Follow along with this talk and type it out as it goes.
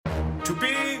To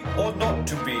be or not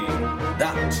to be?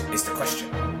 That is the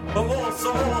question. A horse,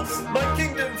 my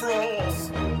kingdom for a horse.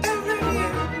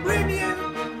 Oh,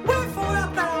 Romeo, wherefore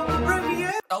art thou,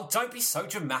 Romeo? Oh, don't be so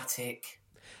dramatic.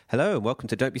 Hello and welcome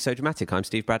to Don't Be So Dramatic. I'm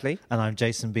Steve Bradley. And I'm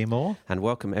Jason B. Moore. And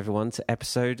welcome everyone to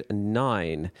episode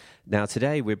 9. Now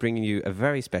today we're bringing you a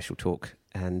very special talk,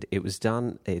 and it was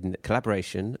done in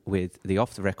collaboration with the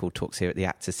Off the Record talks here at the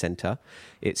Actors Centre.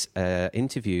 It's an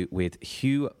interview with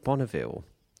Hugh Bonneville,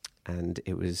 and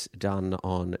it was done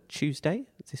on Tuesday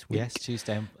this week. Yes,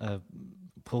 Tuesday.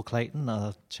 Paul Clayton,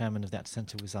 our chairman of the Actors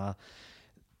Centre, was our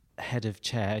head of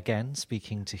chair again,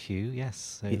 speaking to Hugh.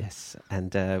 Yes. Yes,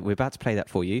 and we're about to play that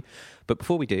for you. But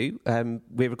before we do,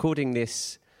 we're recording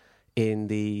this in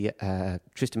the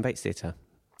Tristan Bates Theatre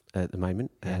at the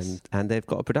moment. Yes. And they've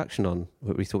got a production on,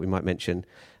 what we thought we might mention,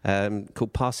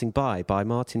 called Passing By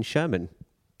Martin Sherman,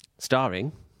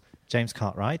 starring James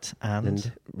Cartwright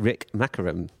and Rick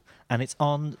Mackerham. And it's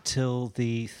on till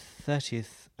the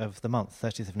 30th of the month,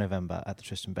 30th of November at the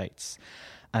Tristan Bates.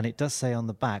 And it does say on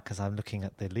the back, as I'm looking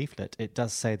at the leaflet, it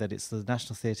does say that it's the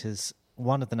National Theatre's,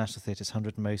 one of the National Theatre's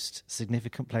 100 most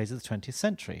significant plays of the 20th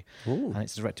century. Ooh. And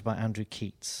it's directed by Andrew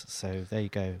Keats. So there you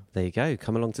go. There you go.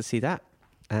 Come along to see that.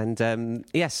 And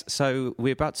yes, so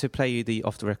we're about to play you the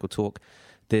Off the Record talk.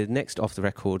 The next Off the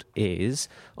Record is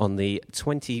on the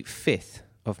 25th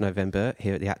of November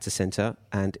here at the Actors Centre,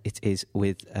 and it is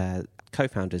with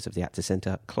co-founders of the Actors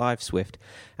Centre, Clive Swift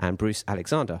and Bruce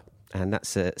Alexander. And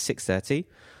that's at 6:30.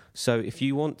 So if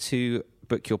you want to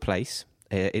book your place,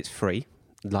 it's free,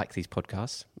 like these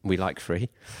podcasts. We like free.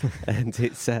 And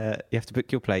it's you have to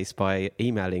book your place by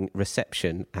emailing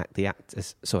reception at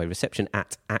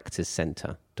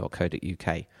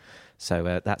actorscentre.co.uk.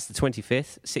 So that's the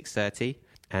 25th, 6:30,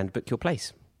 and book your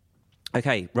place.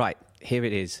 Okay, right, here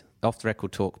it is. Off the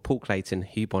Record talk, Paul Clayton,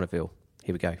 Hugh Bonneville.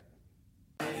 Here we go.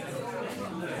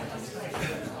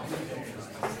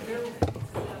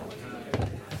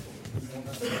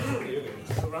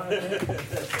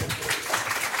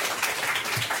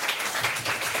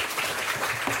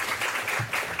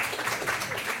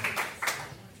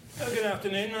 Good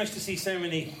afternoon. Nice to see so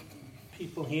many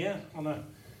people here on a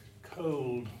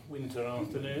cold winter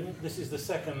afternoon. This is the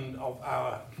second of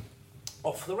our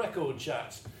off-the-record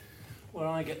chats, where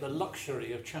I get the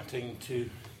luxury of chatting to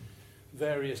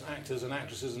various actors and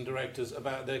actresses and directors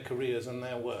about their careers and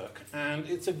their work. And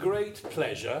it's a great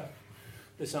pleasure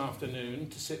this afternoon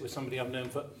to sit with somebody I've known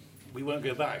for, we won't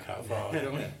go back how far,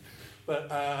 shall we? But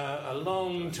a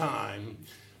long time,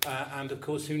 and of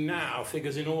course who now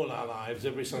figures in all our lives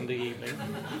every Sunday evening.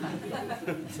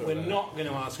 We're not going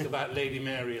to ask about Lady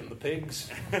Mary and the pigs,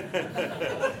 but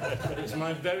it's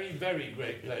my very, very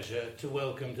great pleasure to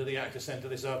welcome to the Actors Centre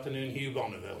this afternoon Hugh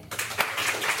Bonneville.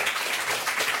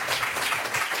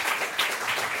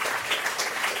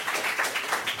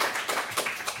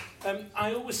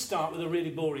 I always start with a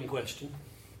really boring question,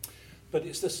 but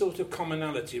it's the sort of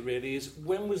commonality really, is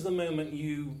when was the moment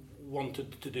you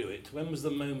wanted to do it? When was the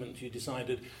moment you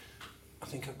decided, I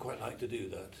think I'd quite like to do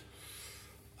that?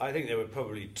 I think there were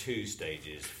probably two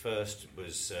stages. First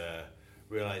was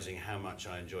realising how much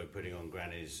I enjoyed putting on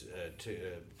Granny's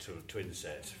twin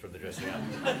set from the dressing up.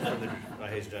 I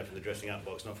hasten to add, from the dressing up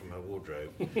box, not from her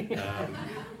wardrobe.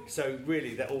 So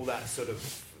really, all that sort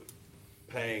of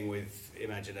playing with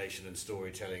imagination and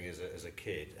storytelling as a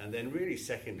kid. And then really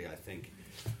secondly, I think,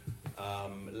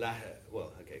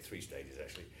 three stages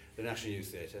actually. The National Youth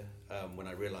Theatre, when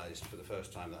I realised for the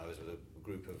first time that I was with a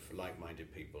group of like-minded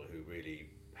people who really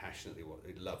passionately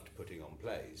loved putting on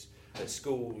plays. At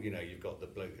school, you've got the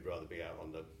bloke who'd rather be out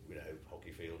on the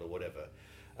hockey field or whatever,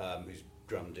 who's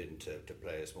drummed in to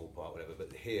play a small part, whatever.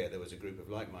 But here there was a group of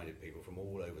like-minded people from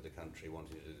all over the country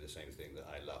wanting to do the same thing that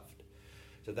I loved.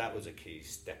 So that was a key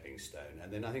stepping stone.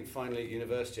 And then I think finally at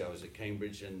university I was at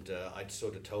Cambridge, and I'd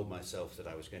sort of told myself that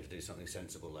I was going to do something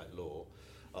sensible like law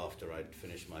after I'd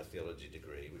finished my theology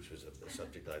degree, which was a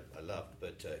subject I loved,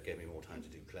 but gave me more time to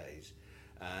do plays.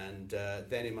 And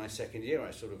then in my second year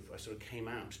I sort of came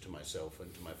out to myself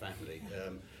and to my family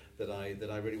that I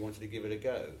really wanted to give it a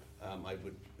go. I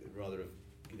would rather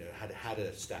have had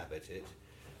a stab at it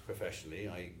professionally.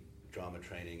 I drama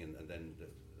training and then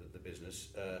the business,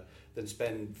 than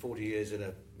spend 40 years in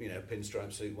a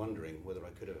pinstripe suit wondering whether I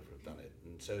could have done it.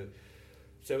 And so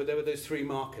there were those three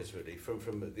markers really,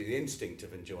 from the instinct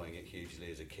of enjoying it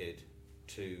hugely as a kid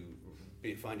to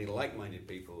finding like-minded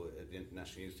people at the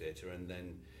National Youth Theatre, and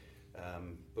then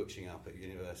butching up at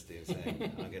university and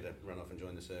saying I'm going to run off and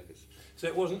join the circus. So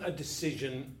it wasn't a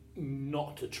decision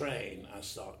not to train as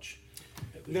such?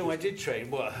 No, I did train.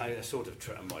 Well, I sort of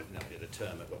I might not be the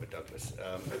term at Robert Douglas.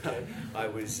 Okay. I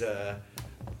was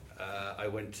I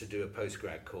went to do a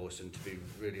postgrad course, and to be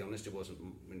really honest, it wasn't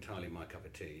entirely my cup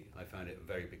of tea. I found it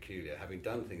very peculiar. Having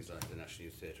done things like the National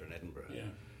Youth Theatre in Edinburgh,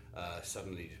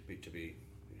 suddenly to be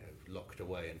locked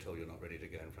away and told you're not ready to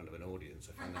go in front of an audience,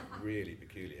 I found that really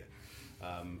peculiar.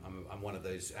 I'm one of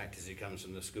those actors who comes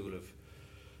from the school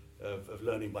of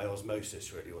learning by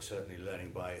osmosis, really, or certainly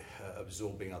learning by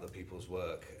absorbing other people's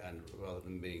work, and rather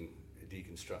than being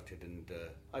deconstructed. And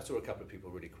I saw a couple of people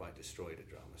really quite destroyed at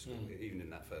drama school, even in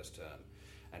that first term,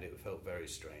 and it felt very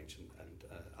strange and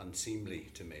unseemly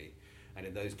to me. And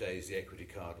in those days, the equity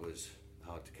card was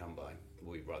hard to come by.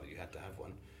 Well, rather, you had to have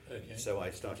one. Okay. So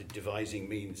I started devising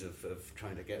means of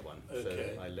trying to get one.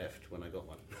 Okay. So I left when I got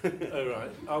one. Oh,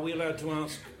 right. Are we allowed to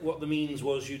ask what the means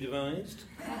was you devised?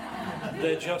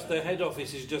 Their head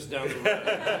office is just down the road.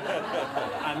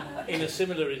 And in a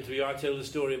similar interview, I told a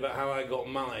story about how I got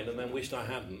mine and then wished I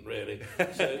hadn't, really.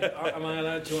 So am I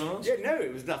allowed to ask? Yeah, no,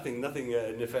 it was nothing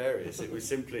nefarious. It was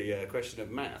simply a question of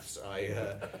maths.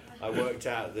 I worked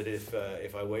out that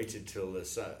if I waited till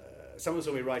someone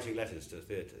saw me writing letters to the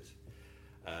theatres,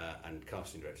 and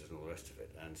casting directors and all the rest of it,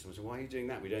 and someone said, "Why are you doing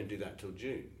that? We don't do that till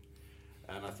June."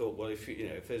 And I thought, well, if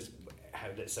there's,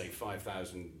 let's say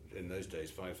 5,000 in those days,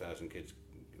 5,000 kids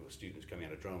or students coming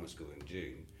out of drama school in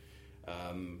June,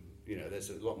 there's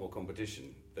a lot more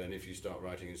competition than if you start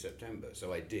writing in September.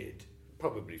 So I did,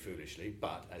 probably foolishly,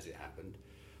 but as it happened,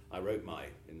 I wrote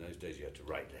in those days you had to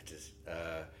write letters,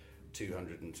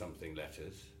 200 and something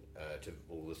letters to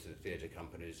all the theatre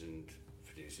companies and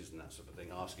producers and that sort of thing,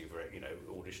 asking for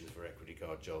auditions for equity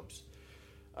card jobs.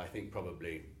 I think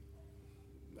probably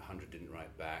 100 didn't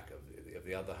write back. Of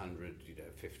the other 100,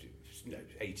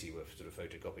 80 were sort of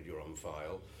photocopied. You're on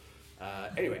file.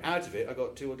 Anyway, out of it, I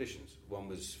got 2 auditions. One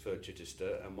was for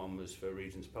Chichester and one was for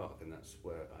Regent's Park, and that's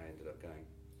where I ended up going.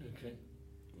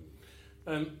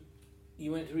 Okay.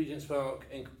 You went to Regent's Park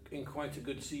in quite a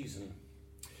good season.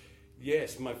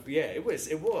 Yes, it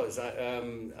was.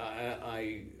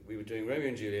 We were doing Romeo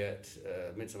and Juliet,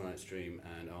 Midsummer Night's Dream,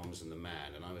 and Arms and the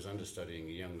Man, and I was understudying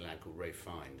a young lad called Ray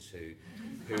Fiennes, who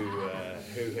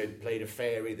had played a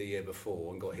fairy the year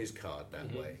before and got his card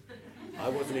that way. I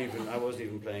wasn't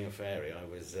even playing a fairy.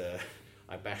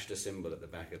 I bashed a cymbal at the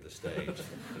back of the stage,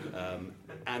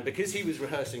 and because he was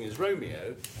rehearsing as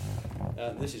Romeo,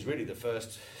 this is really the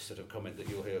first sort of comment that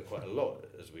you'll hear quite a lot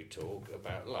as we talk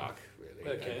about luck,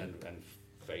 really, and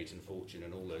fate and fortune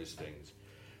and all those things.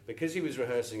 Because he was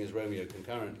rehearsing as Romeo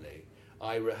concurrently,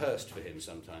 I rehearsed for him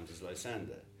sometimes as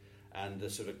Lysander, and the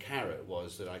sort of carrot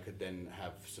was that I could then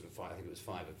have sort of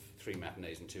 3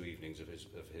 matinees and 2 evenings of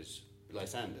his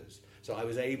Lysanders. So I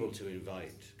was able to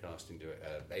invite casting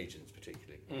agents,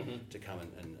 particularly, to come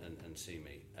and see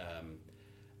me.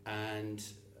 And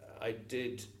I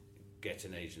did get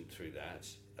an agent through that,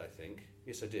 I think.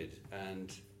 Yes, I did.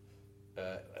 And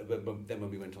then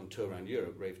when we went on tour around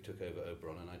Europe, Rafe took over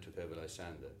Oberon and I took over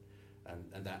Lysander.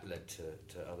 And that led to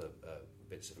other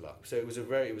bits of luck. So it was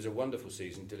a wonderful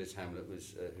season. Dilys Hamlet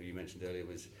was, who you mentioned earlier,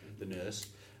 was the nurse.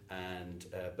 And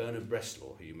Bernard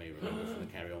Bresslaw, who you may remember from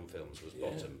the Carry On films, was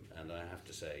Bottom, and I have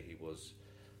to say he was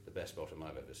the best Bottom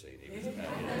I've ever seen. He was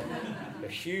a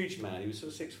huge man. He was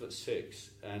sort of 6'6",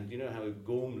 and you know how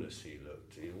gormless he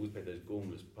looked. He always played those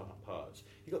gormless parts.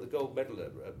 He got the gold medal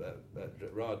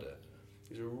at RADA.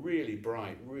 He was a really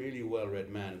bright, really well-read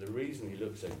man, and the reason he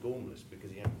looked so gormless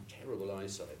because he had terrible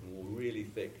eyesight and wore really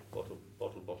thick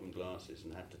bottle-bottom glasses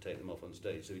and had to take them off on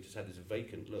stage, so he just had this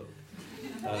vacant look.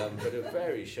 But a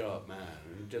very sharp man,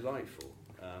 and delightful,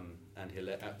 and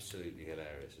absolutely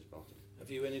hilarious as Bottom. Have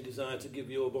you any desire to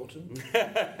give your Bottom?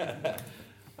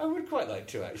 I would quite like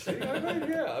to, actually.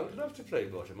 I would love to play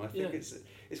Bottom. I think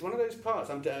it's one of those parts.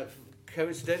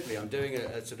 Coincidentally, I'm doing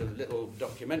a sort of little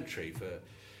documentary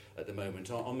at the moment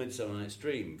on Midsummer Night's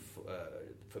Dream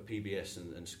for PBS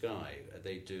and Sky.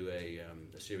 They do a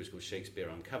series called Shakespeare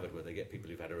Uncovered, where they get people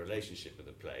who've had a relationship with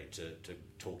the play to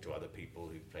talk to other people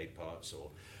who've played parts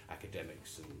or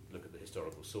academics and look at the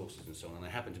historical sources and so on. And I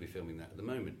happen to be filming that at the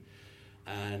moment.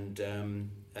 And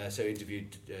so I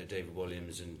interviewed David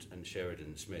Williams and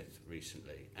Sheridan Smith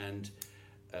recently, and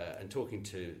talking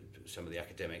to some of the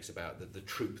academics about the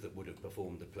troupe that would have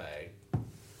performed the play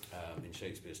in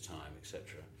Shakespeare's time,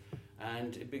 etc.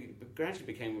 And it gradually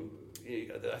became.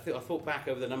 I thought back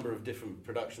over the number of different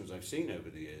productions I've seen over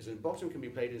the years, and Bottom can be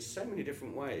played in so many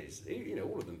different ways.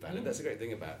 All of them valid. That's the great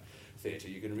thing about theatre.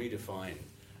 You can redefine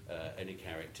any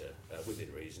character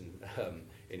within reason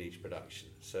in each production.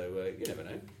 So you never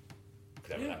know.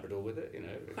 Could have a Labrador with it,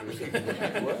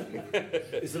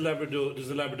 Does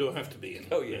the Labrador have to be in?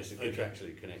 Oh yes, it's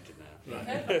contractually connected now.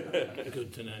 Right.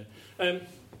 Good to know.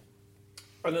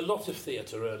 And a lot of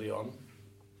theatre early on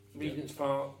Regent's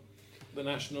Park, the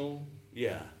National.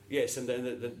 Yeah, yes, and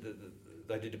then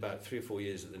I did about 3 or 4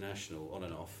 years at the National, on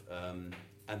and off, and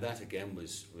that again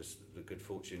was the good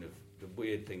fortune of the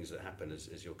weird things that happen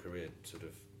as your career sort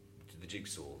of the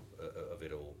jigsaw of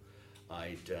it all.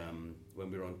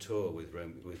 When we were on tour with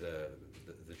the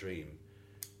Dream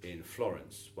in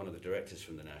Florence, one of the directors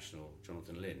from the National,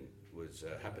 Jonathan Lynn, was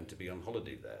happened to be on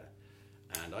holiday there,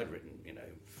 and I'd written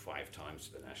 5 times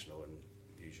to the National, and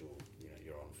usual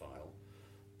you're on file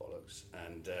bollocks,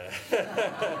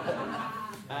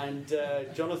 and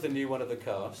Jonathan knew one of the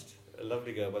cast, a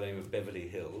lovely girl by the name of Beverly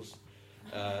Hills.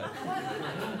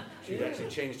 She'd actually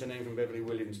changed her name from Beverly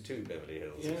Williams to Beverly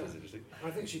Hills, which is interesting.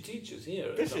 I think she teaches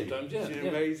here Does sometimes. she? Yeah, She's an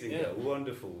amazing girl.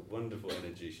 Wonderful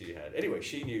energy she had. Anyway,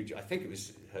 she knew. I think it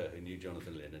was her who knew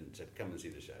Jonathan Lynn and said, "Come and see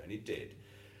the show," and he did.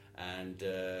 And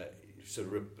the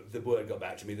word got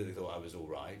back to me that they thought I was all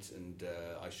right, and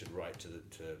I should write to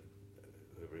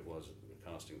whoever it was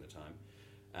casting at the time.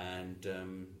 And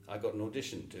I got an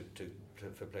audition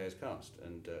for Players Cast,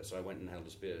 and so I went and held a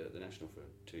spear at the National for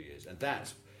 2 years. And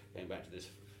that's, going back to this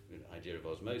idea of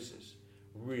osmosis,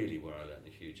 really where I learned a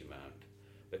huge amount,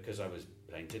 because I was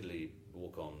playing tiddly,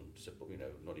 walk-on,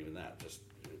 not even that, just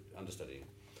understudying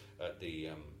at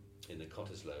in the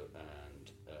Cottesloe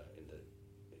and in the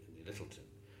Littleton.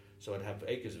 So I'd have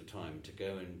acres of time to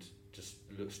go and just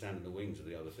stand in the wings of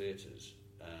the other theatres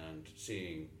and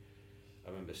seeing. I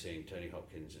remember seeing Tony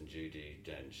Hopkins and Judi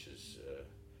Dench as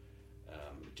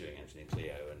doing Anthony and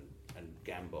Cleo and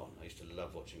Gambon. I used to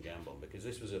love watching Gambon because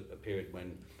this was a period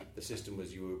when the system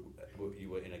was you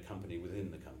were in a company within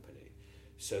the company.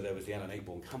 So there was the Alan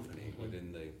Ayckbourn Company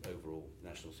within the overall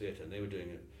National Theatre, and they were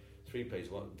doing 3 plays: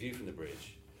 one, View from the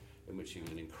Bridge, in which he was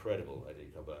an incredible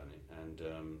Eddie Carboni, and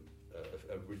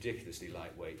a ridiculously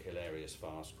lightweight, hilarious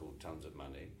farce called Tons of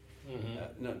Money.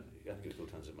 Mm-hmm. No, I think it was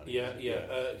called Tons of Money.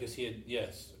 Because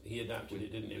he adapted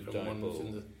it, didn't he, from one that's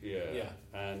in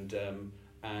the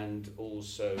and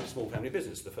also Small Family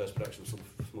Business, the first production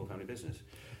of Small Family Business,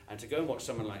 and to go and watch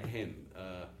someone like him,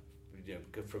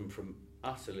 go from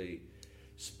utterly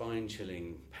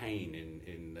spine-chilling pain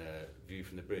in View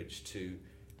from the Bridge to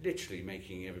literally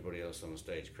making everybody else on the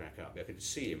stage crack up. I could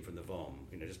see him from the VOM,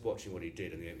 just watching what he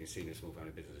did in the opening scene of Small Family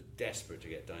Business, desperate to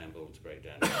get Diane Bull to break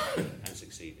down and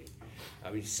succeeding. I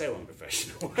mean, so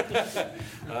unprofessional,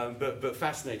 but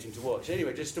fascinating to watch.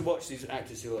 Anyway, just to watch these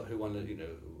actors who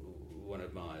one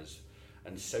admires,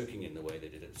 and soaking in the way they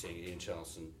did it, seeing Ian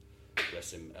Charleson,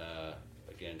 bless him,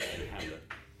 again in Hamlet.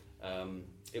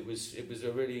 It was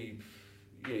a really.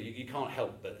 You can't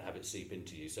help but have it seep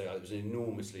into you. So it was an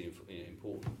enormously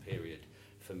important period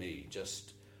for me,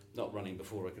 just not running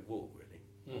before I could walk,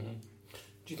 really. Mm-hmm.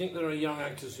 Do you think there are young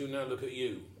actors who now look at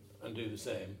you and do the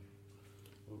same?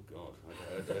 Oh, God,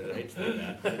 I hate to say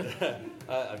that.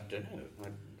 I don't know.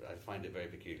 I find it very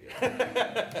peculiar.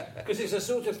 Because it's a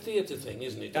sort of theatre thing,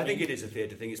 isn't it? I think it is a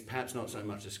theatre thing. It's perhaps not so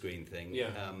much a screen thing.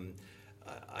 Yeah.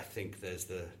 I think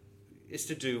it's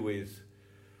to do with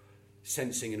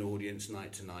sensing an audience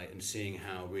night to night and seeing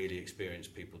how really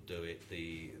experienced people do it,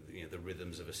 the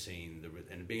rhythms of a scene,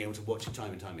 and being able to watch it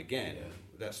time and time again. Yeah.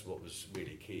 That's what was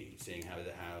really key. Seeing how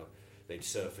they'd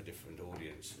surf a different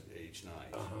audience each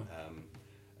night,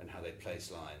 and how they'd place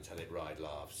lines, how they'd ride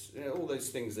laughs. All those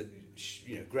things that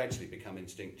gradually become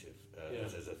instinctive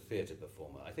as a theatre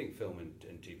performer. I think film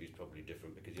and TV is probably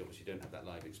different because you obviously don't have that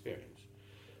live experience.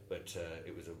 But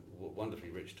it was a wonderfully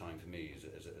rich time for me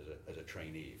as a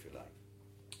trainee, if you like.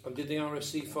 And did the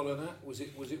RSC follow that? Was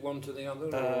it one to the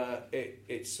other?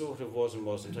 It sort of was and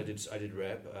wasn't. I did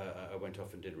rep. I went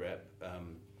off and did rep,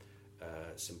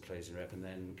 some plays in rep, and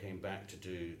then came back to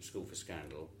do School for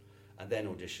Scandal, and then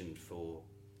auditioned for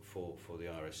the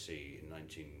RSC in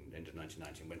end of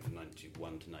 1990. Went from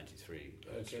 91 to 93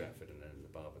 at Stratford, and then the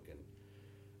Barbican,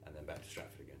 and then back to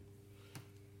Stratford again.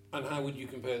 And how would you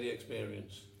compare the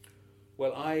experience?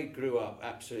 Well, I grew up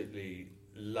absolutely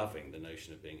loving the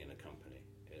notion of being in a company,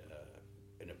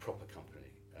 in a proper company.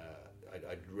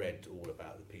 I'd read all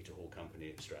about the Peter Hall Company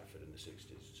at Stratford in the 60s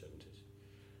and 70s,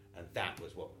 and that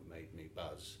was what made me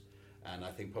buzz. And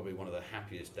I think probably one of the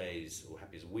happiest days or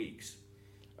happiest weeks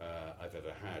I've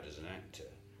ever had as an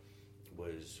actor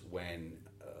was when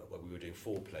we were doing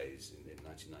 4 plays in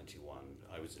 1991.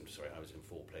 I was in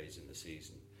 4 plays in the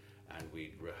season. And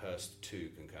we'd rehearsed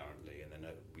 2 concurrently, and then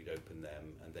we'd open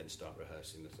them, and then start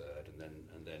rehearsing the 3rd,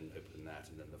 and then open that,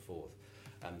 and then the 4th.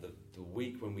 And the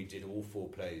week when we did all 4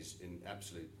 plays in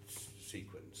absolute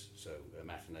sequence, so a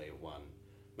matinee of 1,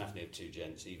 matinee of 2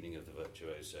 gents, evening of the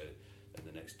Virtuoso, and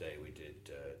the next day we did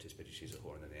Tis Pity She's a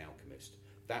Whore, and then The Alchemist.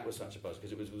 That was such a buzz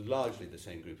because it was largely the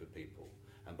same group of people,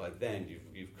 And by then,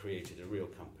 you've created a real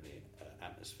company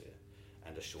atmosphere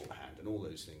and a shorthand and all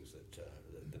those things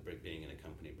that being in a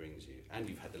company brings you. And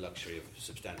you've had the luxury of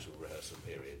substantial rehearsal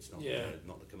periods,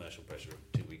 not the commercial pressure of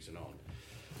 2 weeks and on.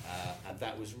 And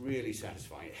that was really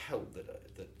satisfying. It helped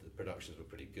that the productions were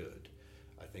pretty good.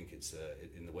 I think it's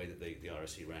in the way that the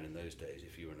RSC ran in those days.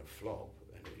 If you were in a flop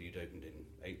and you'd opened in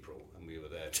April and we were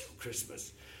there till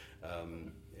Christmas,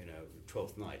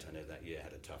 12th Night, I know that year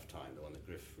had a tough time, the one that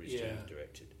Griff Rhys James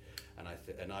directed.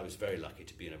 And I was very lucky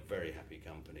to be in a very happy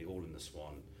company, all in the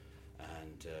Swan,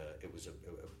 and it was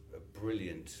a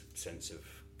brilliant sense of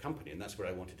company, and that's where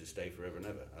I wanted to stay forever and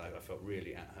ever. I felt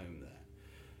really at home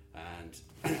there, and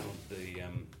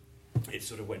it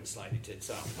sort of went slightly tits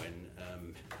up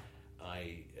when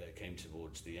I came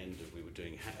towards the end of, we were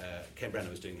doing, Ken Branagh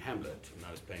was doing Hamlet, and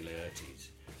I was playing Laertes,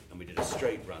 and we did a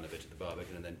straight run of it at the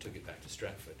Barbican and then took it back to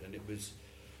Stratford, and it was,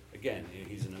 again,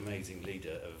 he's an amazing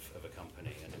leader of a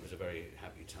company, and it was a very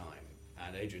happy time.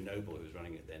 And Adrian Noble, who was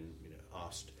running it then,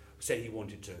 said he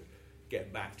wanted to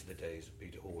get back to the days of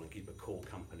Peter Hall and keep a core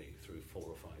company through 4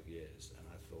 or 5 years, and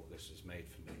I thought this was made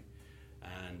for me.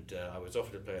 And I was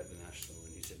offered to play at the National,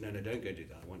 and he said, no, don't go do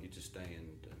that, I want you to stay and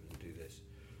do this.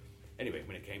 Anyway,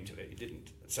 when it came to it, he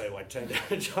didn't. So I turned down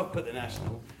a job at the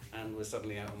National and was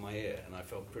suddenly out on my ear, and I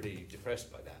felt pretty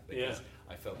depressed by that, because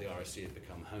I felt the RSC had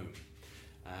become home,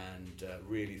 and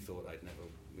really thought I'd never,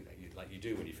 like you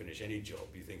do when you finish any job,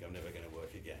 you think I'm never going to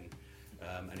work again.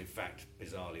 And in fact,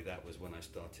 bizarrely, that was when I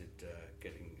started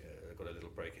got a little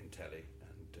break in telly,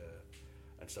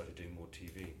 and started doing more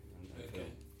TV. And film.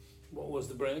 What was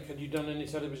the break? Had you done any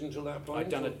television until that point? I'd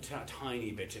done a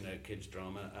tiny bit in a kids'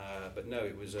 drama, but no,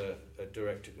 it was a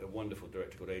wonderful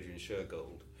director called Adrian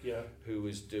Shergold, who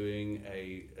was doing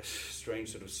a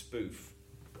strange sort of spoof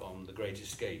on The Great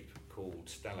Escape called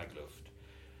Stalagluft,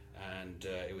 and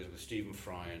it was with Stephen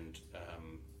Fry and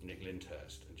Nick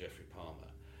Lyndhurst and Geoffrey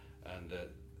Palmer, and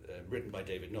written by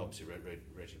David Nobbs, who wrote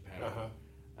Reggie Perrin.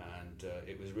 And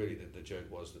it was really the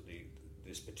joke was that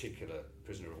this particular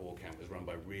prisoner of war camp was run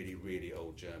by really, really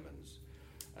old Germans,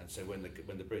 and so when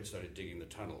the Brits started digging the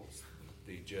tunnels,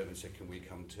 the Germans said, "Can we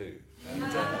come too?"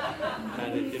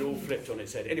 And it all flipped on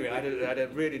its head. Anyway, I had a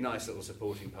really nice little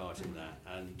supporting part in that,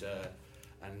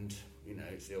 and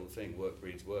it's the old thing: work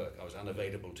breeds work. I was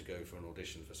unavailable to go for an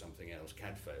audition for something else.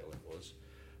 Cadfael it was,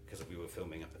 because we were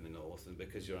filming up in the north, and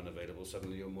because you're unavailable,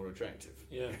 suddenly you're more attractive.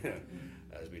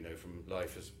 As we know from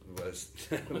life as well as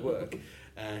work,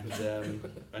 and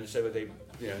so they,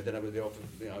 then I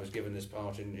was given this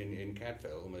part in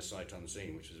Cadfael, almost sight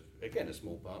unseen, which was again a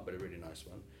small part, but a really nice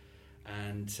one.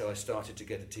 And so I started to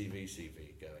get a TV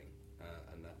CV going,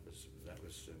 and that was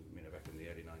back in the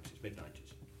early 90s, mid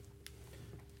 90s.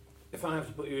 If I have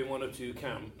to put you in one or two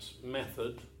camps,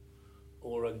 method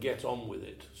or a get on with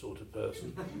it sort of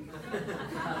person,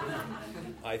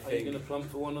 I think, are you going to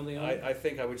plump for one or the other? I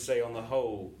think I would say on the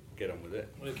whole, get on with it.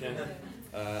 Okay.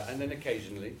 And then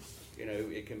occasionally,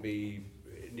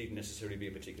 it needn't necessarily be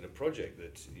a particular project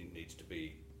that needs to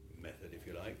be method, if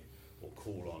you like, or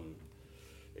call on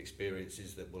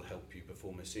experiences that will help you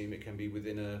perform a scene. It can be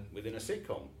within a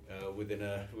sitcom, within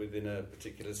a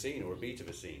particular scene or a beat of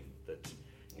a scene that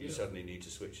you suddenly need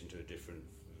to switch into a different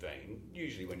vein.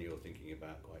 Usually, when you're thinking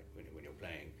about when you're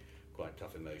playing quite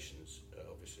tough emotions,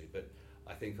 obviously. But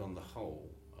I think on the whole,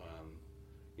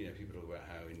 people talk about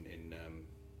how in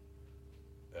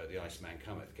The Iceman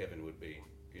Cometh, Kevin would be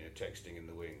texting in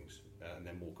the wings and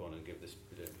then walk on and give this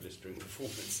blistering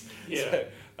performance. So,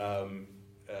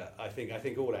 I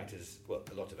think all actors,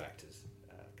 a lot of actors,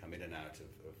 come in and out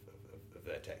of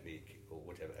their technique or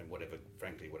whatever, and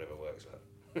whatever works well.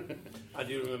 I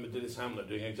do remember Dilys Hamlet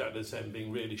doing exactly the same,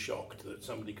 being really shocked that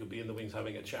somebody could be in the wings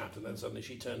having a chat, and then suddenly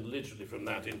she turned literally from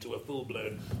that into a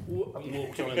full-blown and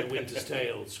walked on in The Winter's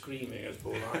Tale screaming as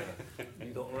Paul Hyder. And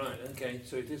you thought, right, okay,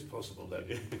 so it is possible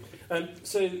then.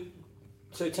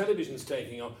 So television's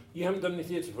taking on. You haven't done any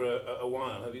theatre for a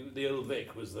while, have you? The Old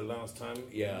Vic was the last time?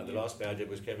 Yeah, the last play I did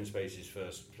was Kevin Spacey's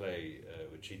first play,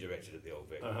 which he directed at the Old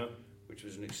Vic, which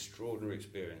was an extraordinary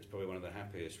experience, probably one of the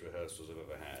happiest rehearsals I've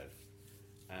ever had.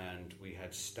 And we had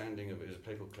it was a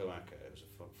play called Cloaca, it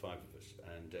was 5 of us,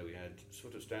 and we had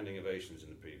sort of standing ovations in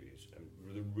the previews, and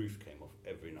the roof came off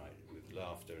every night with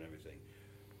laughter and everything.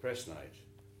 Press night,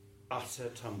 utter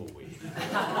tumbleweed.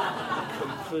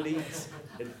 Complete.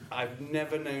 I've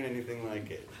never known anything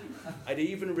like it. I'd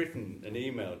even written an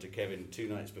email to Kevin 2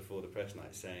 nights before the press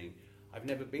night saying, I've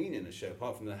never been in a show,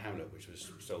 apart from the Hamlet, which was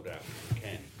sold out for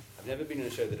Ken, I've never been in a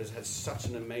show that has had such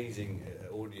an amazing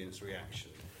audience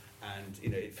reaction. And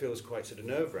it feels quite sort of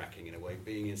nerve-wracking in a way,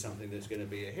 being in something that's going to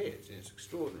be a hit. It's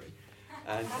extraordinary.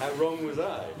 And how wrong was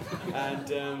I?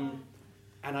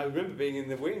 And I remember being in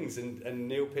the wings and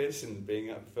Neil Pearson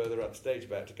being further upstage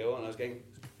about to go on. I was going...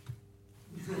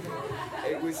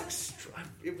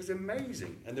 It was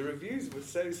amazing. And the reviews were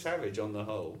so savage on the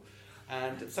whole.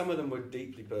 And some of them were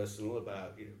deeply personal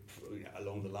about,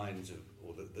 along the lines of,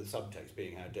 or the subtext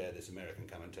being, how dare this American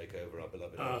come and take over our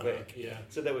beloved Vic. Yeah.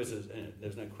 So there was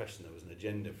no question there was an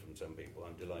agenda from some people.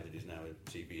 I'm delighted he's now at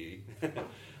CBE.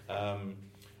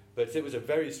 But it was a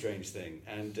very strange thing,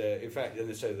 and in fact,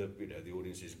 and so the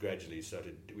audiences gradually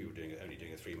started. We were only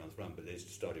doing a 3-month run, but they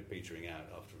started petering out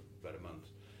after about a month,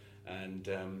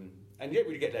 and yet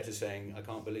we'd get letters saying, "I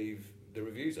can't believe the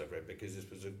reviews I've read because this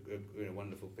was a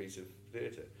wonderful piece of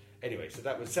theatre." Anyway, so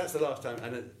that's the last time,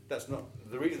 and that's not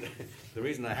the reason. The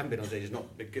reason I haven't been on stage is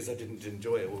not because I didn't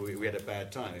enjoy it or we had a bad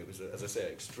time. It was, as I say,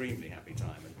 an extremely happy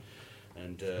time,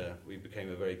 and we became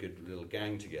a very good little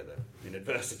gang together in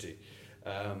adversity.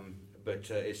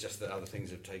 But it's just that other things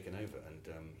have taken over, and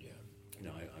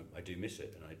I do miss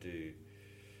it, and I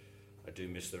do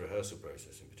miss the rehearsal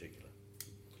process in particular.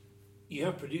 You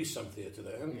have produced some theatre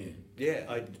there, haven't you?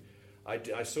 Yeah,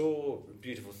 I saw A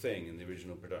Beautiful Thing in the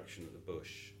original production at the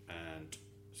Bush, and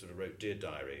sort of wrote Dear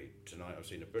Diary. Tonight I've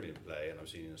seen a brilliant play, and I've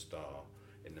seen a star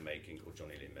in the making called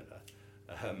Johnny Lee Miller.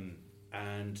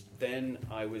 And then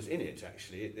I was in it,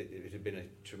 actually. It had been a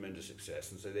tremendous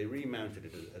success, and so they remounted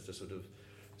it as a sort of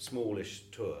smallish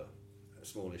tour,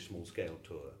 small-scale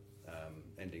tour,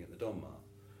 ending at the Donmar.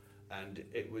 And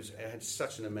it had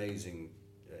such an amazing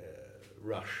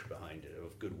rush behind it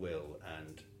of goodwill,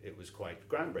 and it was quite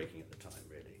groundbreaking at the time,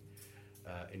 really,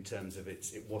 in terms of it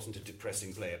wasn't a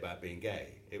depressing play about being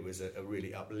gay. It was a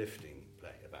really uplifting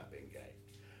play about being gay.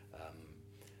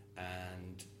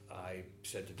 And I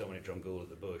said to Dominic Drumgoole at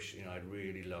the Bush, I'd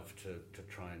really love to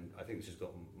try and... I think this has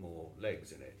got more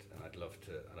legs in it, and I'd love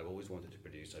to... And I've always wanted to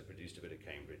produce. I produced a bit at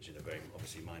Cambridge in a very,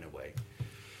 obviously, minor way.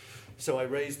 So I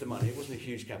raised the money. It wasn't a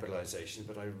huge capitalisation,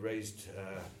 but I raised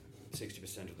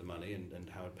 60% of the money, and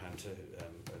Howard Panter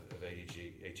of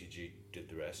ATG did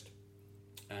the rest.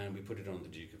 And we put it on the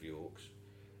Duke of York's.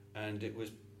 And it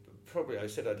was probably... I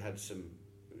said I'd had some,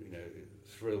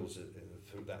 thrills...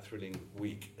 that thrilling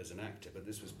week as an actor, but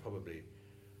this was probably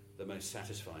the most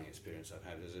satisfying experience I've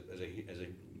had as a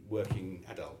working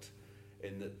adult,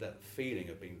 in that feeling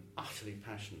of being utterly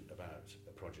passionate about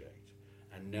a project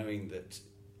and knowing that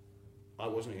I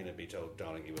wasn't going to be told,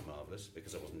 "Darling, you were marvellous,"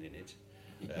 because I wasn't in it.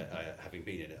 Having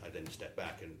been in it, I then stepped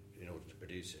back in order to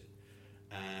produce it.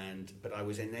 But I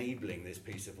was enabling this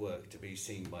piece of work to be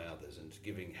seen by others and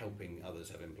helping others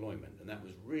have employment, and that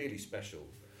was really special.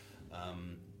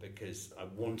 Because I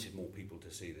wanted more people to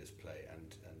see this play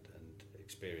and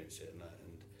experience it,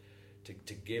 and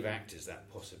to give actors that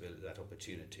possibility, that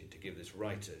opportunity, to give this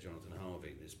writer, Jonathan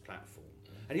Harvey, this platform.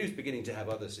 And he was beginning to have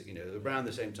others, around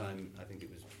the same time. I think it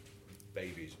was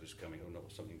Babies was coming, or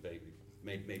not something Baby,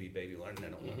 maybe Baby, I don't know,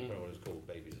 not what it was called,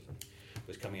 Babies,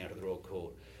 was coming out of the Royal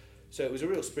Court. So it was a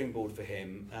real springboard for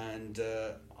him, and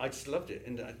I just loved it.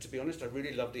 And to be honest, I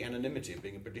really loved the anonymity of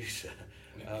being a producer.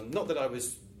 Not that I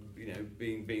was...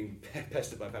 being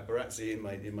pestered by paparazzi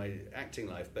in my acting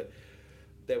life, but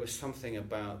there was something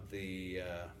about the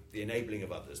enabling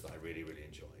of others that I really, really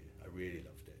enjoyed. I really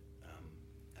loved it,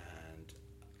 and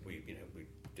we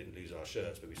didn't lose our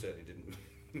shirts, but we certainly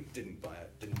didn't buy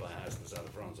a house in the south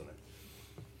of France on it.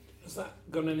 Has that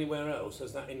gone anywhere else?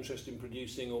 Has that interest in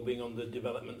producing or being on the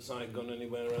development side gone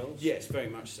anywhere else? Yes, very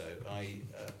much so. I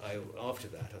after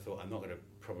that, I thought I'm not going to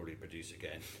probably produce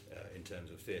again in terms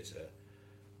of theatre.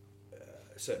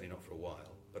 Certainly not for a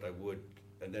while, but I would.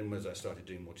 And then as I started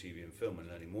doing more TV and film and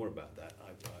learning more about that,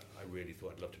 I really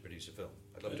thought I'd love to produce a film.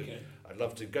 I'd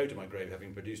love to go to my grave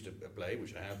having produced a play,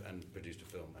 which I have, and produced a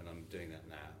film, and I'm doing that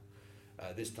now.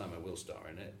 This time I will star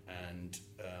in it, and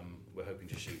we're hoping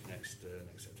to shoot next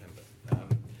September.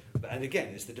 And again,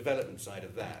 it's the development side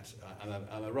of that.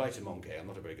 I'm a writer monkey. I'm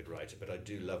not a very good writer, but I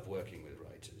do love working with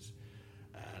writers,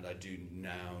 and I do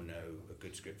now know a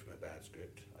good script from a bad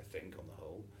script, I think, on the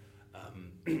whole.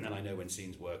 And I know when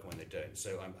scenes work and when they don't.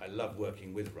 So I love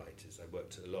working with writers. I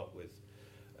worked a lot with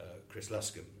Chris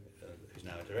Luscombe, who's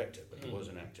now a director, but he was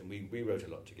an actor, and we wrote a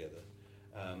lot together.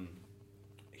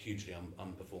 Hugely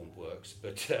unperformed works,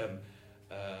 but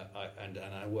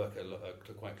I work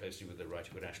quite closely with a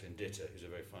writer called Ashlyn Ditter, who's a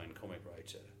very fine comic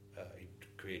writer. He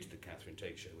created the Catherine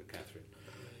Tate Show with Catherine,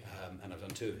 and I've done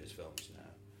 2 of his films now.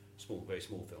 Very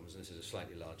small films, and this is a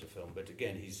slightly larger film. But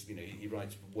again, he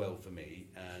writes well for me,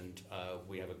 and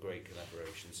we have a great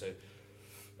collaboration. So,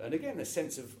 and again, a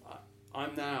sense of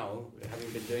I'm now, having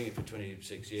been doing it for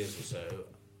 26 years or so,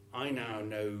 I now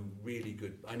know really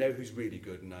good. I know who's really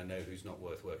good, and I know who's not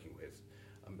worth working with.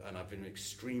 And I've been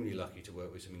extremely lucky to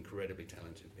work with some incredibly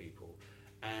talented people.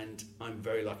 And I'm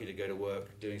very lucky to go to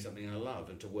work doing something I love,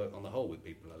 and to work on the whole with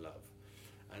people I love.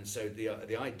 And so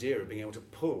the idea of being able to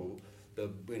pull the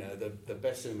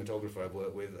best cinematographer I've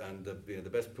worked with and the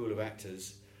best pool of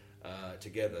actors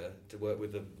together to work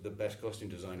with the best costume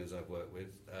designers I've worked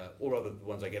with, or other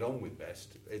ones I get on with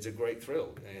best, it's a great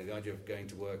thrill. The idea of going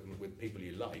to work with people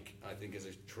you like, I think, is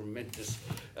a tremendous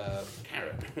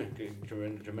carrot,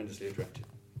 tremendously attractive.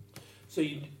 So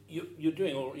you're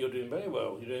doing very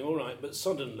well. You're doing all right, but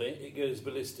suddenly it goes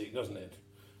ballistic, doesn't it?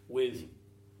 With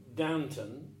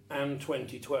Downton and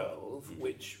 2012,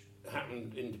 which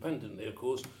happened independently, of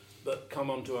course, but come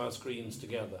onto our screens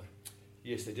together.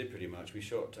 Yes, they did pretty much. I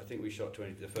think we shot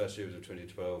the first series of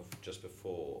 2012 just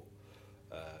before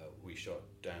we shot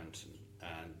Downton,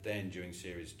 and then during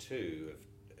series 2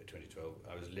 of 2012,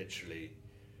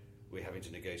 we're having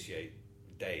to negotiate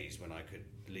days when I could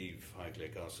leave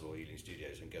Highclere Castle or Ealing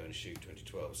Studios and go and shoot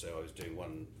 2012. So I was doing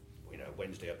one,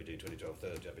 Wednesday I'd be doing 2012,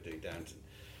 Thursday I'd be doing Downton,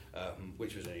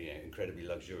 which was an incredibly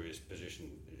luxurious position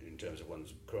in terms of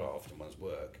one's craft and one's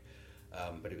work.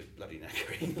 But it was bloody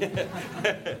knackering.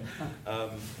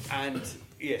 And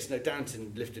yes,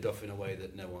 Downton lifted off in a way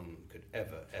that no one could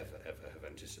ever have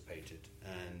anticipated.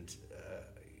 And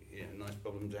nice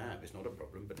problem to have. It's not a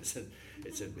problem, but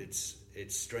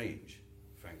it's strange,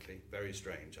 frankly, very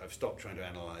strange. I've stopped trying to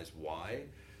analyse why,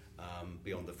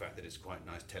 beyond the fact that it's quite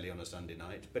nice telly on a Sunday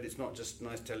night. But it's not just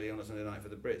nice telly on a Sunday night for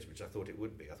the Brits, which I thought it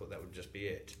would be. I thought that would just be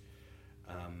it.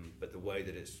 But the way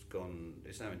that it's gone,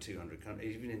 it's now in 200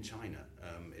 countries, even in China,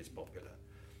 it's popular.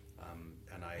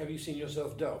 Have you seen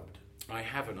yourself dubbed? I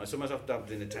haven't. I saw myself dubbed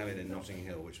in Italian in Notting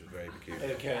Hill, which was very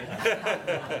peculiar. Okay.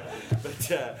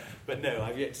 But no,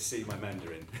 I've yet to see my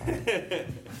Mandarin.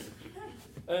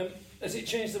 Has it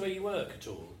changed the way you work at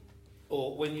all?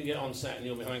 Or when you get on set and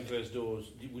you're behind closed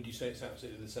doors, would you say it's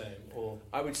absolutely the same? Or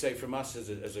I would say from us as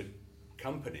a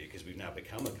company, because we've now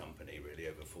become a company really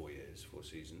over 4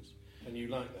 seasons. And you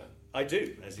like that? I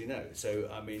do, as you know. So,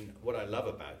 I mean, what I love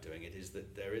about doing it is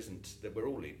that that we're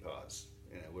all lead parts.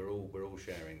 We're all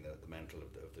sharing the mantle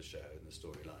of the show and the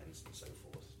storylines and so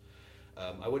forth.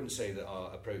 I wouldn't say that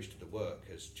our approach to the work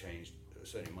has changed.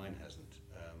 Certainly, mine hasn't.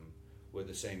 We're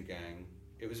the same gang.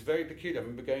 It was very peculiar. I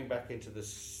remember going back into the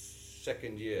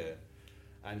second year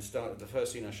and the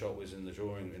first scene I shot was in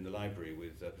the library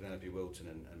with Penelope Wilton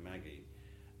and Maggie.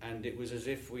 And it was as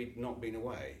if we'd not been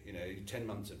away. 10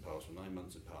 months had passed, or 9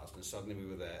 months had passed, and suddenly we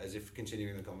were there, as if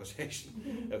continuing the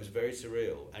conversation. It was very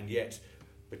surreal. And yet,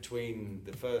 between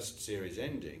the first series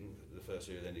ending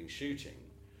shooting,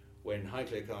 when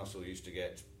Highclere Castle used to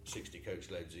get 60 coach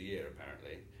loads a year,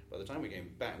 apparently, by the time we came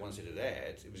back, once it had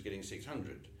aired, it was getting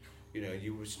 600.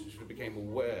 You sort of became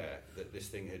aware that this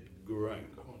thing had grown.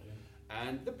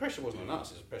 And the pressure wasn't on us,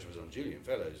 the pressure was on Julian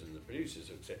Fellows and the producers,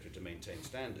 etc., to maintain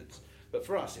standards. But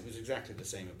for us, it was exactly the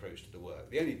same approach to the work.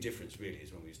 The only difference really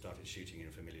is when we started shooting in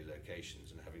familiar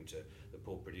locations and the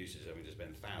poor producers having to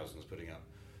spend thousands putting up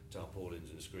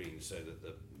tarpaulins and screens so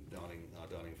that our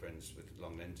darling friends with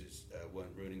long lenses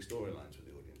weren't ruining storylines with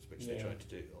the audience, which they tried to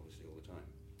do, obviously, all the time.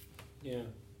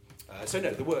 Yeah. So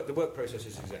no, the work process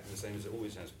is exactly the same as it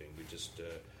always has been. We're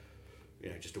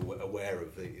just aware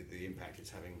of the impact it's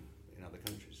having in other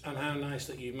countries. And how nice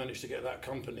that you managed to get that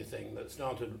company thing that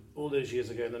started all those years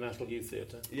ago in the National Youth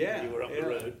Theatre. Yeah, you were up the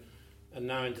road, and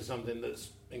now into something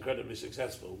that's incredibly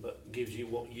succlesual, but gives you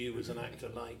what you as an actor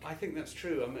like. I think that's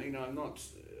true. I mean, I'm not.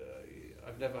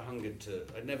 I've never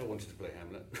I never wanted to play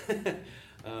Hamlet.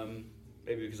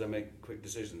 Maybe because I make quick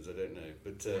decisions. I don't know,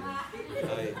 but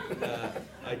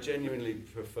I genuinely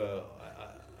prefer.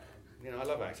 I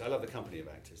love actors. I love the company of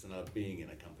actors, and I love being in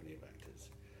a company of actors.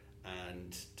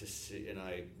 And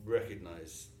I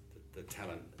recognise the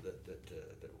talent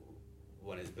that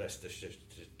one is blessed to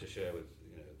share with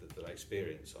that I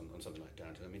experience on something like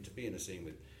Downton. I mean, to be in a scene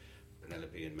with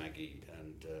Penelope and Maggie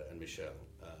and Michelle,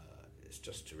 it's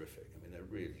just terrific. I mean, they're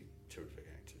really terrific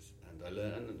actors,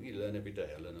 and you learn every day.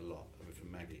 I learn a lot. I mean,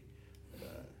 from Maggie,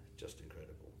 just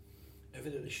incredible.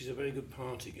 Evidently, she's a very good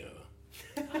party goer.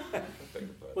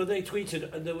 Well, they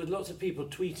tweeted, and there were lots of people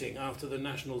tweeting after the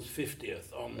Nationals'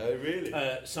 50th on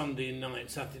Saturday night,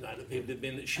 that people had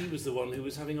been, that she was the one who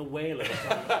was having a whale of a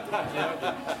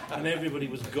time. And everybody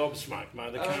was gobsmacked by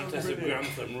the Countess of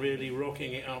Grantham really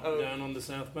rocking it up down on the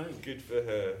South Bank. Good for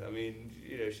her. I mean,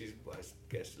 she's, I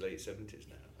guess, late 70s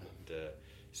now. And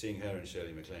seeing her and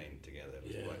Shirley MacLaine together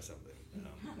was quite something.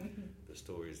 The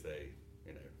stories they,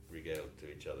 regaled to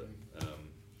each other.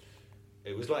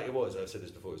 It was like it was. I've said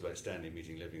this before. It was like Stanley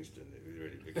meeting Livingston. It was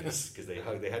really because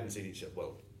they hadn't seen each other.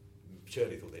 Well,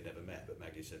 Shirley thought they'd never met, but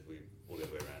Maggie said we all the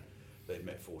other way around. They'd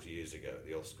met 40 years ago at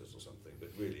the Oscars or something. But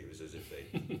really, it was as if they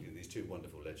these two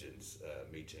wonderful legends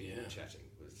meeting and chatting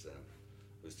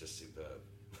was just superb.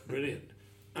 Brilliant.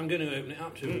 I'm going to open it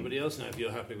up to everybody else now, if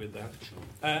you're happy with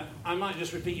that. I might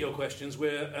just repeat your questions.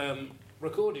 We're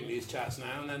recording these chats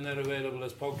now, and then they're available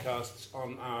as podcasts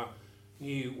on our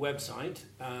new website.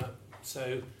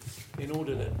 So in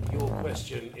order that your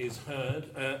question is heard,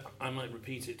 I might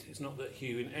repeat it. It's not that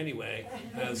Hugh in any way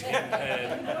has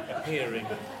impaired hearing.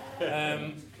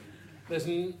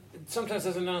 Sometimes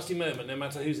there's a nasty moment, no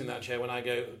matter who's in that chair, when I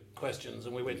go questions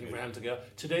and we're waiting for Anne to go.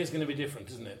 Today's going to be different,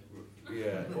 isn't it?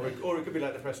 Yeah, or it could be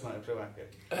like the press night of Cloaca.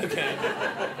 Okay.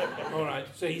 All right.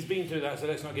 So he's been through that, so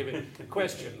let's not give it.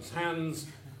 Questions. Hands,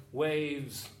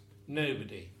 waves,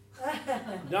 nobody.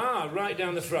 Right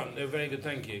down the front. No, very good,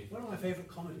 thank you. One of my favourite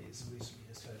comedies in recent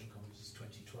years, television comedies, is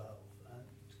 2012.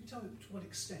 Can you tell me to what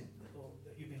extent that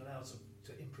you've been allowed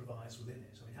to improvise within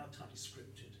it? I mean, how tightly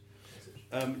scripted is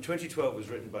it? 2012 was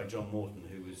written by John Morton,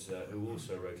 who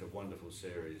also wrote a wonderful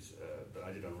series that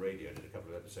I did on radio. I did a couple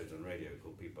of episodes on radio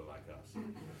called People Like Us,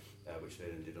 which they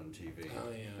then did on TV. Oh,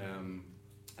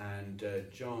 yeah.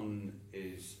 John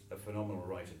is a phenomenal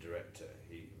writer-director.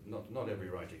 Not every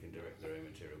writer can direct their own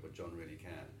material, but John really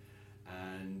can.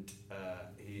 And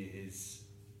he is,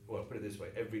 well, put it this way,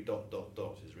 every ...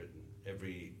 is written.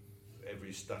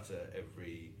 Every stutter,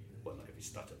 not every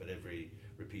stutter, but every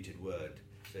repeated word.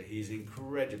 So he's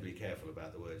incredibly careful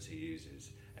about the words he uses,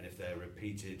 and if they're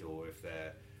repeated or if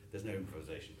there's no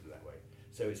improvisation, put it that way.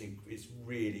 So it's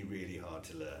really, really hard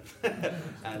to learn.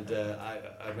 And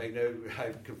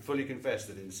I can fully confess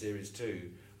that in Series 2,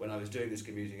 when I was doing this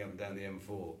commuting up and down the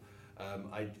M4,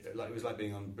 it was like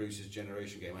being on Bruce's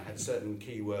Generation Game. I had certain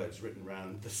key words written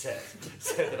around the set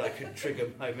so that I could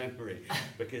trigger my memory,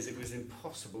 because it was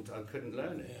impossible I couldn't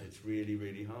learn it. Yeah. It's really,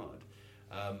 really hard.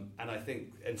 And I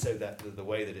think, and so that the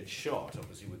way that it's shot,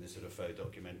 obviously with this sort of faux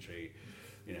documentary,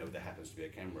 there happens to be a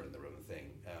camera in the room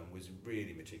thing, was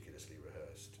really meticulously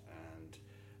rehearsed.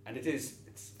 And it's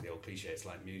the old cliche, it's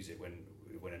like music when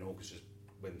an orchestra's,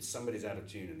 when somebody's out of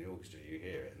tune in the orchestra, you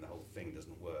hear it and the whole thing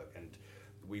doesn't work. And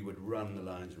we would run the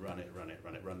lines, run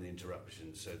the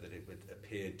interruptions so that it would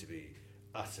appear to be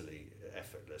utterly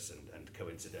effortless and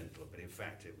coincidental, but in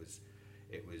fact it was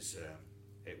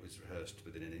rehearsed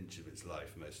within an inch of its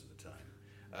life most of the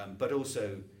time. But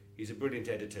also, he's a brilliant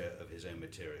editor of his own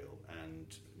material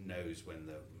and knows when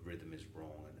the rhythm is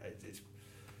wrong. And it's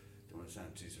I don't want to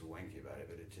sound too sort of wanky about it,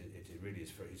 but it really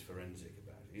is. He's forensic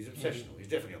about it. He's obsessional. He's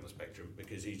definitely on the spectrum,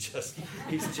 because he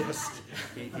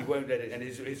won't let it. And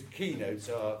his keynotes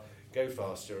are go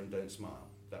faster and don't smile.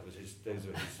 Those were his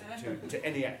two, to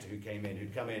any actor who'd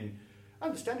come in,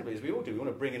 understandably, as we all do. We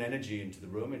want to bring an energy into the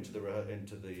room, onto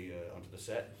the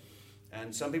set.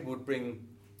 And some people would bring,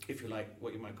 if you like,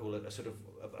 what you might call a sort of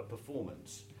a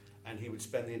performance. And he would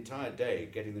spend the entire day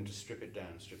getting them to strip it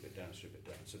down,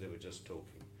 so they were just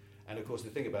talking. And of course, the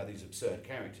thing about these absurd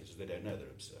characters is they don't know they're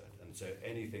absurd. And so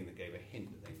anything that gave a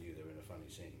hint that they knew they were in a funny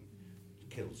scene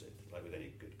kills it, like with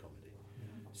any good comedy.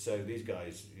 So these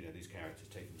guys, these characters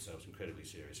take themselves incredibly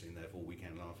seriously, and therefore we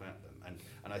can laugh at them.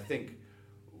 And I think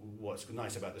what's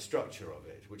nice about the structure of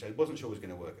it, which I wasn't sure was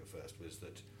going to work at first, was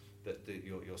that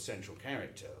your central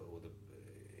character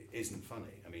isn't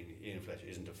funny. I mean, Ian Fletcher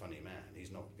isn't a funny man. He's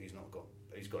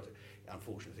got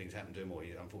unfortunate things happen to him, or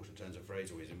unfortunate turns of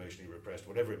phrase, or he's emotionally repressed,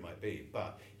 whatever it might be.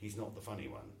 But he's not the funny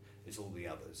one. It's all the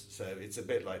others. So it's a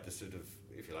bit like the sort of,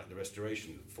 if you like, the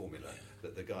Restoration formula,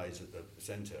 that the guys at the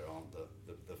centre aren't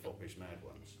the foppish mad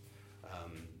ones.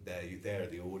 They're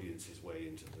the audience's way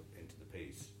into the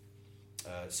piece.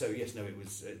 So yes, no, it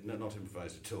was not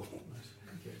improvised at all.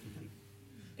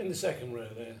 In the second row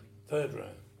there, third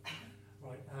row.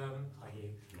 Right, hi Hugh.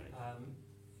 Right.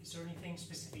 Is there anything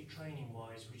specific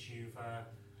training-wise which you've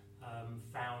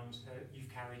found you've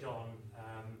carried on,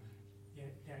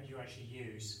 you actually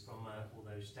use from all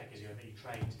those decades ago that you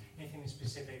trained? Anything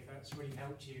specific that's really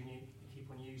helped you and you keep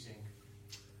on using?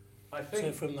 I think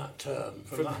so from that term,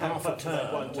 from that half a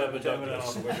term, Webber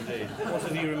Douglas. what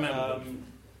have you remembered?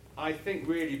 I think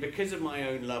really because of my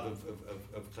own love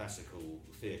of classical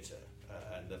theatre,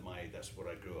 and that's what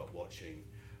I grew up watching,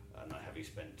 and having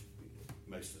spent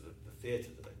most of the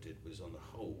theatre that I did was on the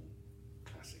whole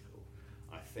classical.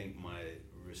 I think my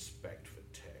respect for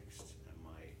text and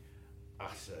my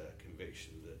utter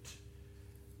conviction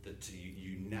that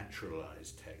you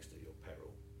naturalise text at your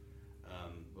peril.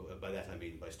 By that I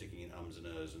mean by sticking in ums and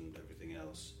ers and everything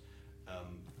else,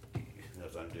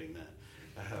 as I'm doing that.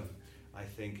 I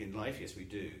think in life, yes, we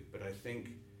do, but I think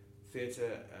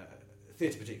theatre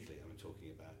particularly, I'm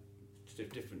talking about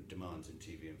different demands in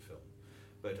TV and film,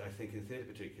 but I think in theatre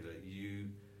particular,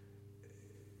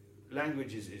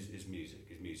 language is music,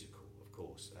 is musical, of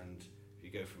course, and if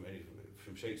you go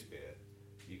from Shakespeare,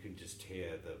 you can just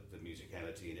hear the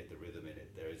musicality in it, the rhythm in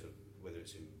it. There is whether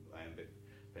it's in iambic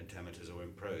pentameters or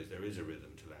in prose, there is a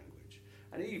rhythm to language,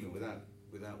 and even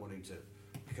without wanting to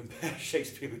compare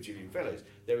Shakespeare with Julian Fellowes,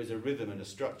 there is a rhythm and a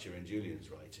structure in Julian's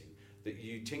writing that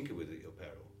you tinker with at your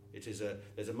peril.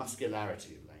 There's a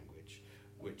muscularity of language,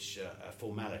 which a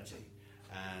formality,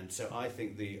 and so I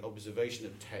think the observation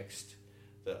of text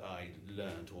that I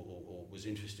learned or was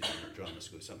interested in at drama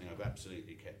school is something I've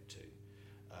absolutely kept to.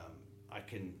 I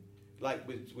can, like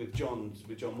with John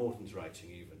Morton's writing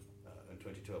even in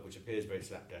 2012, which appears very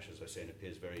slapdash, as I say, and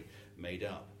appears very made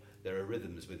up. There are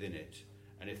rhythms within it,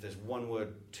 and if there's one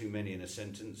word too many in a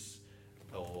sentence,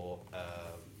 or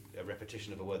a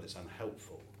repetition of a word that's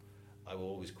unhelpful, I will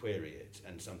always query it,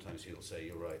 and sometimes he'll say,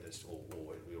 you're right,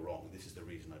 or you're wrong, this is the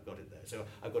reason I've got it there. So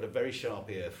I've got a very sharp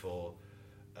ear for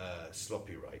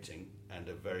sloppy writing, and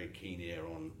a very keen ear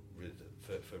on rhythm,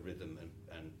 for rhythm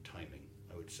and timing,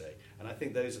 I would say. And I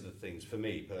think those are the things, for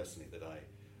me personally, that I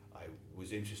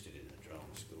was interested in at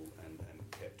drama school and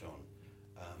kept on.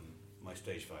 My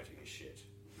stage fighting is shit.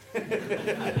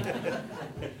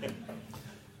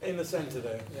 In the centre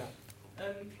there, yeah.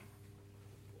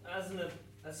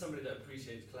 As somebody that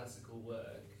appreciates classical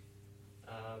work,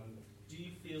 do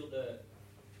you feel that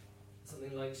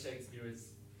something like Shakespeare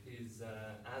is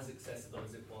as accessible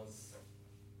as it was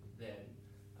then?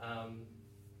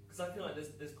 Because I feel like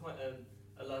there's quite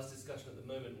a large discussion at the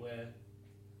moment where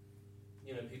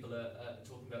people are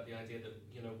talking about the idea that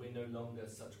we're no longer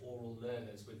such oral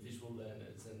learners, we're visual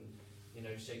learners,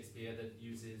 and Shakespeare that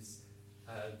uses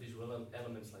visual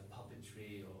elements like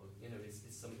puppetry or is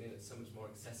something that's so much more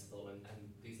accessible, and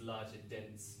these larger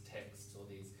dense texts or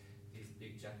these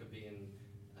big Jacobean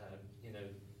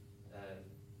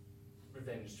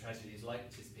revenge tragedies like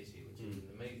 'Tis Pity, which is an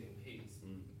amazing piece,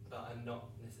 but are not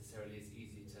necessarily as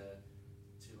easy to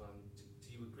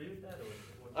do you agree with that,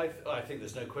 or I think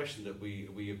there's no question that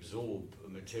we absorb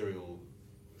material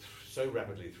so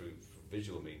rapidly through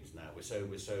visual means now.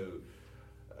 We're so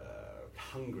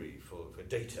hungry for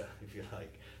data, if you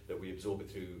like, that we absorb it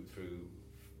through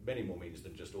many more means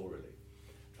than just orally.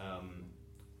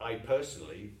 I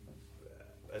personally,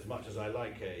 as much as I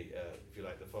like if you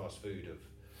like, the fast food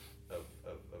of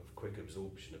quick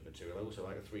absorption of material, I also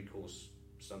like a 3-course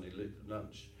Sunday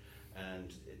lunch,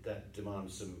 and that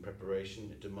demands some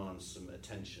preparation, it demands some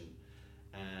attention,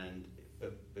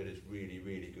 but it's really,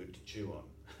 really good to chew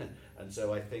on. And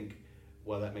so I think,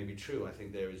 while that may be true, I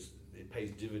think it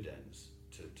pays dividends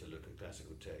to look at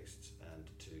classical texts and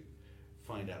to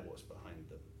find out what's behind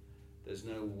them. There's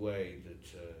no way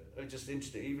that, just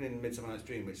interesting, even in Midsummer Night's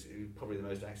Dream, which is probably the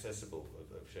most accessible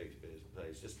of Shakespeare's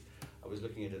plays, I was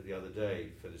looking at it the other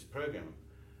day for this programme,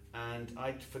 and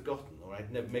I'd forgotten, or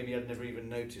I'd never even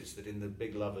noticed that in the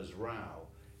Big Lover's Row,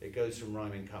 it goes from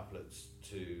rhyming couplets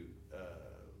to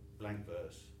blank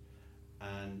verse,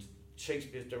 and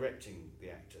Shakespeare's directing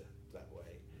the actor that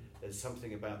way. There's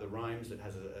something about the rhymes that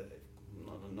has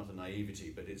not a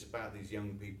naivety, but it's about these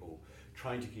young people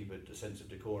trying to keep a sense of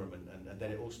decorum, and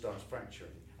then it all starts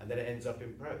fracturing, and then it ends up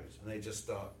in prose, and they just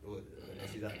start.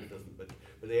 Actually, that doesn't, but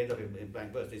they end up in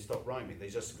blank verse. They stop rhyming. They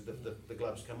just the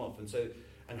gloves come off,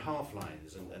 and half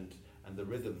lines and the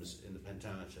rhythms in the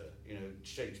pentameter.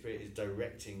 Shakespeare is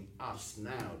directing us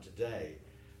now today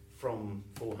from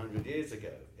 400 years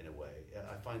ago in a way.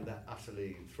 I find that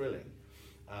utterly thrilling,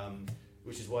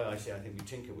 which is why I think we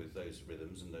tinker with those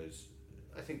rhythms and those.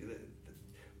 I think that,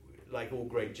 like all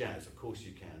great jazz, of course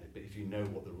you can, but if you know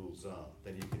what the rules are,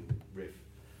 then you can riff.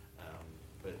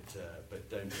 But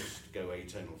don't just go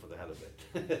atonal for the hell of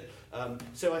it.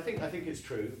 So I think it's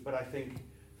true, but I think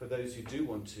for those who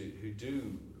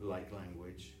do like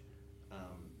language,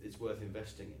 it's worth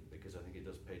investing in, because I think it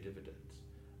does pay dividends.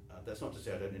 That's not to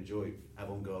say I don't enjoy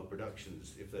avant-garde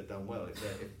productions if they're done well.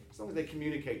 As long as they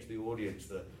communicate to the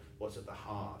audience what's at the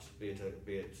heart, be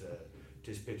it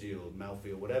Tis Pity or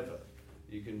Malfi or whatever.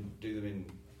 You can do them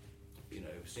in,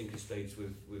 sink estates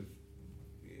with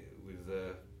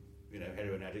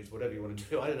heroin addicts, whatever you want to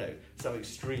do. I don't know, some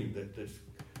extreme that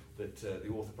the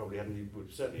author probably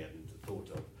certainly hadn't thought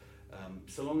of.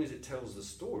 So long as it tells the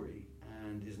story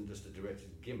and isn't just a directed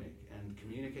gimmick and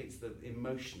communicates the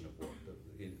emotion of what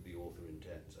the author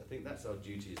intends. I think that's our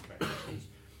duty as practitioners,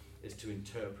 is to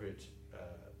interpret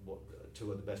what to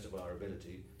the best of our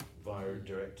ability via a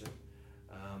director.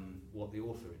 What the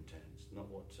author intends, not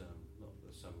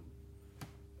some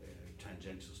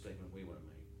tangential statement we want to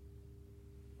make.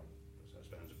 That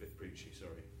sounds a bit preachy,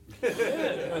 sorry.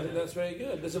 Yeah, I think that's very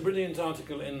good. There's a brilliant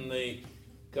article in the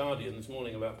Guardian this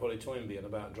morning about Polly Toynbee and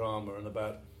about drama and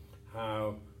about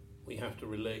how we have to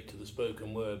relate to the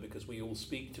spoken word because we all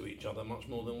speak to each other much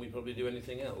more than we probably do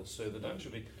anything else, so that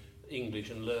actually English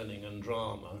and learning and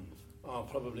drama are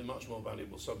probably much more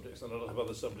valuable subjects than a lot of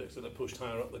other subjects that are pushed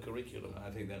higher up the curriculum.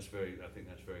 I think that's very,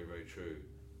 very true.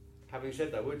 Having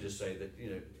said that, I would just say that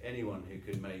anyone who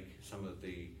could make some of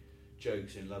the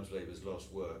jokes in Love's Labour's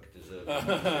Lost Work deserve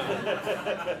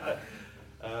it.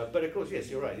 But of course, yes,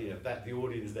 you're right. That the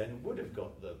audience then would have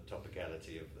got the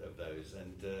topicality of those,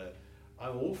 and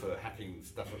I'm all for hacking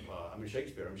stuff apart. I mean,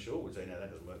 Shakespeare, I'm sure, would say, no,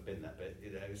 that doesn't work in that bit.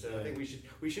 So I think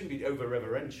we shouldn't be over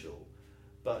reverential,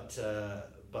 but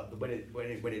when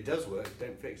it does work,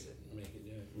 don't fix it. Make it,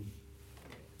 yeah.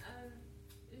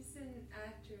 Just an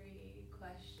actory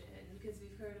question, because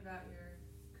we've heard about your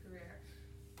career.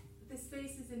 The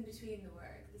spaces in between the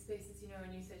work, the spaces,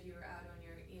 when you said you were out on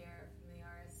your ear from the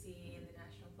RSC and the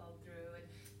National followed through, and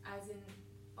as an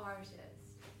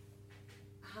artist,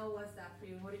 how was that for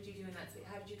you? And what did you do in that space?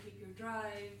 How did you keep your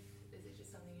drive? Is it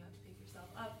just something you have to pick yourself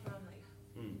up from? Like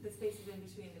the spaces in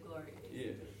between the glory days?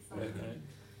 Yeah. Okay.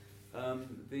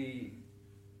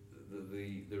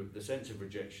 The sense of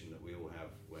rejection that we all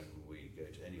have when we go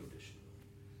to any audition.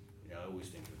 I always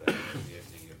think of that as the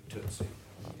opening of Tootsie,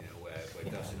 where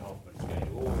Dustin Hoffman's going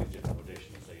to all these different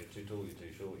auditions, say you're too tall, you're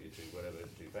too short, you're too whatever,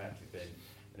 too fat, too thin,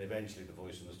 and eventually the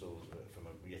voice in the stalls from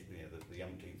the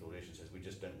umpteenth audition says, we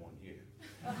just don't want you.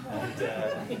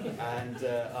 And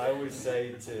I always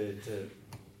say to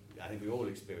I think we all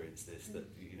experience this, that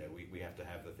we have to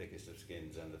have the thickest of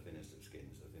skins and the thinnest of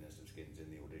skins in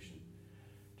the audition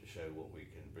to show what we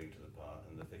can bring to the part,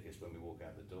 and the thickest when we walk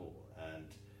out the door.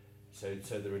 And so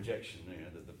the rejection,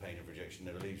 the pain of rejection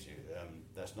never leaves you.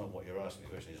 That's not what you're asking.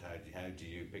 The question is how do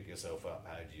you pick yourself up?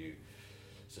 How do you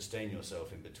sustain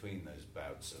yourself in between those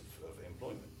bouts of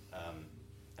employment?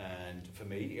 And for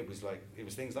me, it was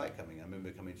things like coming. I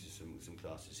remember coming to some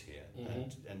classes here,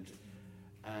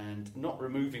 and not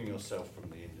removing yourself from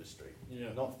the industry,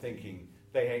 not thinking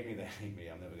they hate me,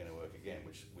 I'm never going to work again,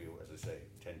 which we, as I say,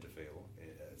 tend to feel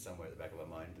somewhere at the back of our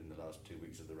mind in the last 2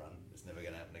 weeks of the run. It's never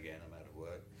going to happen again. I'm out of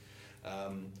work.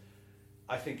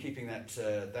 I think keeping that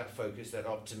focus, that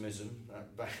optimism,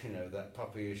 that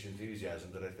puppyish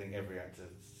enthusiasm that I think every actor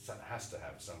has to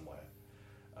have somewhere,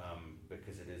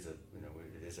 because it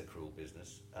is a cruel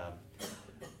business.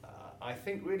 I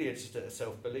think really it's just a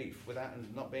self-belief, without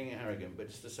not being arrogant, but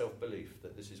just a self-belief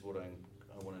that this is what I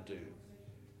want to do.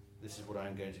 This is what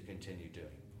I'm going to continue doing.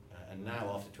 And now,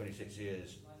 after 26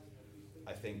 years,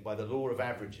 I think by the law of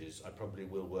averages, I probably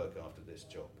will work after this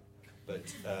job.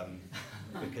 But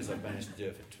because I've managed to do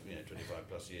it for 25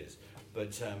 plus years.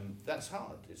 But that's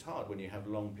hard. It's hard when you have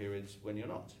long periods when you're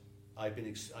not.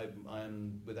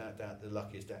 I'm without doubt the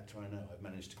luckiest actor I know. I've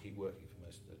managed to keep working for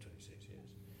most of the 26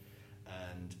 years.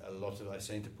 And a lot of, I was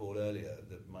saying to Paul earlier,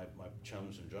 that my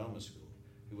chums from drama school,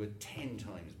 who were 10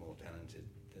 times more talented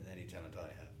than any talent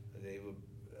I have,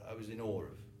 I was in awe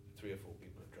of 3 or 4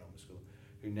 people at drama school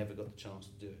who never got the chance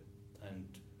to do it and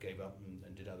gave up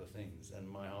and did other things. And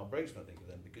my heart breaks when I think of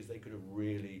them, because they could have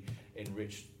really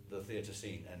enriched the theatre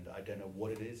scene. And I don't know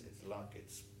what it is. It's luck.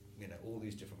 It's all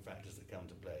these different factors that come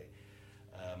to play.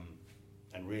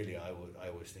 And really, I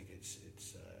always think it's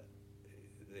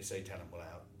they say talent will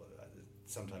out, but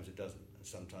sometimes it doesn't. And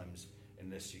sometimes,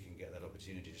 unless you can get that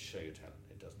opportunity to show your talent,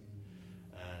 it doesn't.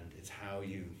 And it's how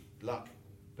luck,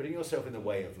 putting yourself in the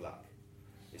way of luck,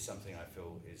 is something I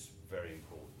feel is very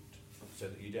important. So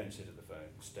that you don't sit at the phone,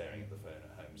 staring at the phone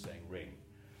at home, saying ring,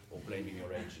 or blaming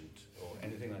your agent, or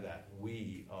anything like that.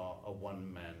 We are a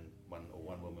one-man,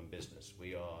 one-woman business.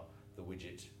 We are the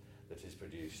widget that is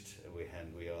produced,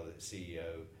 and we are the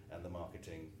CEO and the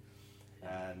marketing.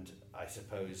 And I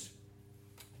suppose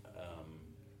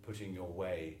putting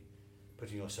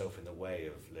yourself in the way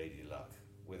of Lady Luck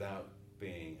without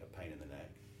being a pain in the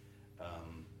neck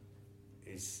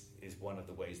is one of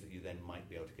the ways that you then might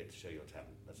be able to get to show your talent.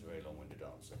 That's a very long-winded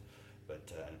answer,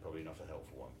 but and probably not a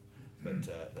helpful one.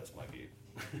 But that's my view.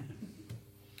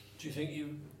 Do you think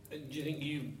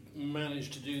you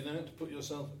managed to do that, to put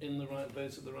yourself in the right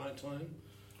place at the right time?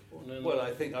 Well,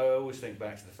 I always think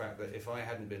back to the fact that if I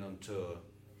hadn't been on tour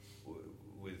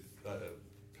with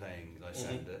playing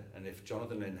Lysander, and if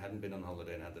Jonathan Lynn hadn't been on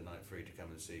holiday and had the night free to come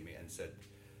and see me and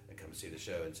come and see the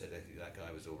show and said that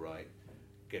guy was all right,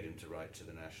 get him to write to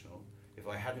the National. If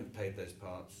I hadn't played those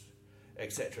parts,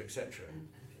 etc., etc.,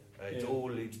 it all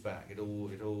leads back. It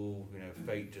all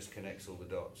fate just connects all the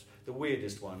dots. The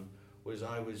weirdest one was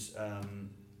I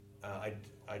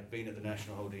I'd been at the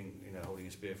National holding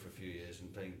a spear for a few years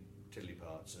and playing tiddly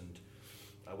parts, and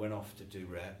I went off to do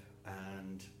rep,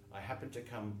 and I happened to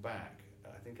come back.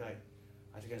 I think I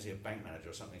had to go and see a bank manager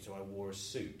or something, so I wore a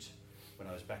suit when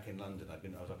I was back in London. I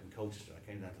was up in Colchester. I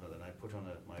came down to London. I put on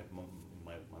my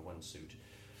one suit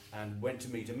and went to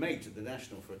meet a mate at the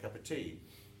National for a cup of tea.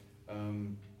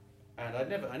 And I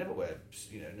never never wore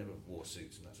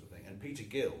suits and that sort of thing. And Peter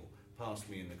Gill passed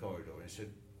me in the corridor and he said,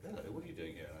 "Hello, what are you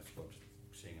doing here?" And I said, "I was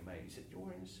seeing a mate." He said, "You're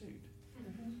wearing a suit."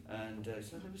 And he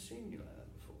said, "I've never seen you like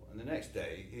that before." And the next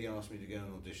day, he asked me to go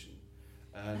and audition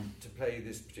to play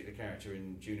this particular character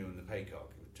in Juno and the Paycock.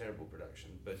 A terrible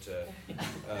production, but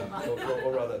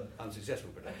or rather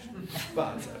unsuccessful production.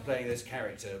 But playing this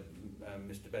character,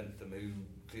 Mr. Bentham, who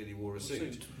clearly wore a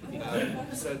suit.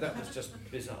 So that was just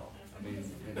bizarre. I mean,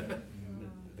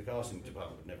 the casting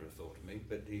department would never have thought of me,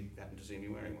 but he happened to see me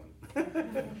wearing one.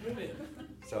 Brilliant.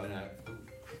 So I know,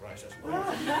 Christ, that's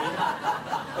mine.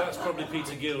 That's probably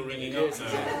Peter Gill ringing up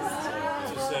now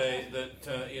to say that,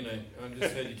 I'm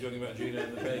just heard you talking about Juno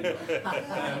and the Baby.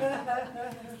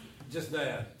 Just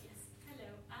there. Yes, hello.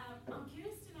 I'm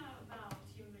curious to know about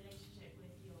your relationship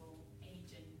with your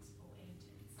agent or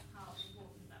agents, how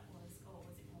important that was, or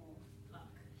was it more luck?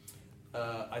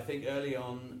 I think early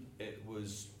on it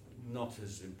was not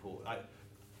as important.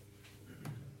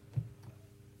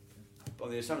 On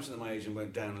the assumption that my agent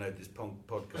won't download this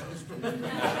podcast,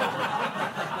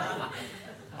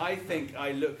 I think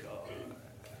I look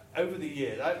over the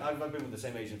years. I've been with the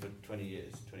same agent for 21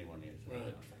 years.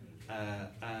 Right.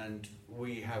 And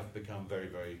we have become very,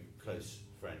 very close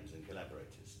friends and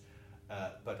collaborators.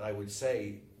 But I would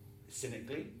say,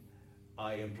 cynically,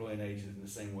 I employ an agent in the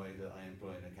same way that I employ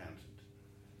an accountant.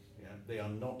 Yeah, they are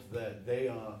not there. They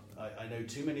are. I know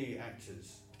too many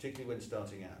actors, particularly when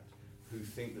starting out, who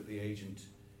think that the agent,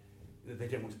 that they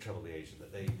don't want to trouble the agent,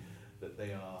 that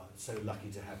they are so lucky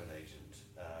to have an agent,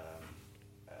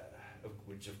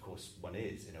 which of course one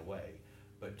is in a way,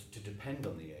 but to depend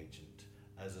on the agent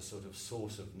as a sort of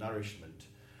source of nourishment,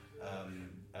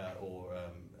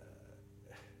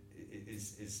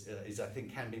 is I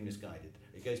think can be misguided.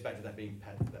 It goes back to that thing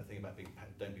about being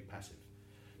don't be passive.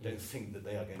 Don't think that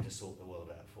they are going to sort the world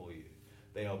out for you.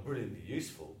 They are brilliantly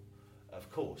useful, of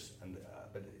course,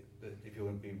 but if you're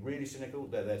going to be really cynical,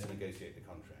 they're there to negotiate the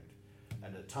contract,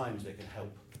 and at times they can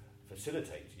help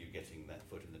facilitate you getting that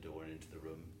foot in the door and into the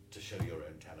room to show your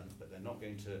own talent, but they're not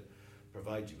going to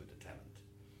provide you with the talent.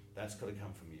 That's got to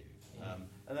come from you.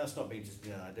 And that's not being just,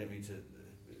 I don't mean to,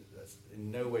 that's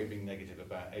in no way being negative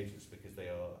about agents, because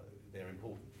they're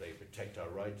important. They protect our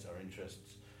rights, our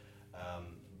interests,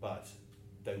 but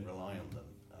don't rely on them.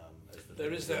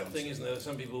 There is that thing, isn't there?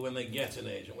 Some people, when they get an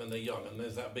agent, when they're young, and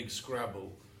there's that big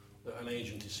scrabble that an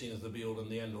agent is seen as the be-all and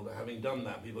the end-all, that having done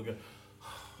that, people go,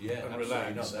 yeah, and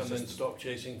relax, and then stop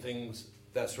chasing things.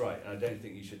 That's right, and I don't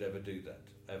think you should ever do that,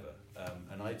 ever.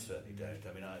 And I certainly don't.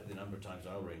 I mean, the number of times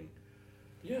I'll ring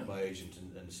my agent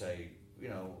and say,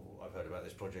 I've heard about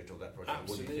this project or that project.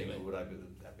 Absolutely. What do you think? Would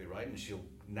that be right? And she'll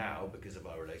now, because of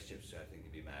our relationship, say, I think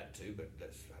you'd be mad too, but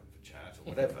let's have a chat or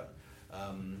whatever.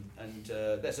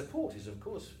 Their support is, of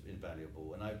course,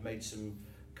 invaluable. And I've made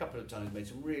a couple of times made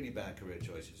some really bad career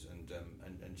choices,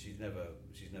 and she's never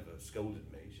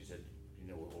scolded me. She said,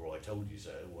 or I told you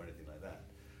so, or anything like that.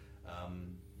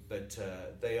 But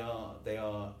they are.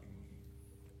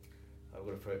 I'm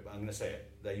going to say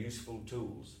it. They're useful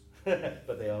tools,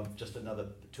 but they are just another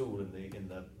tool in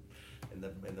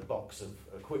the box of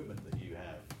equipment that you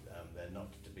have. They're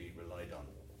not to be relied on.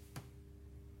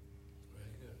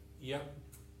 Very good. Yeah.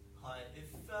 Hi. If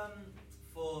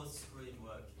for screen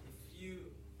work, if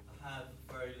you have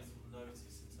very little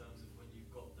notice in terms of when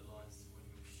you've got the lines to when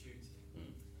you're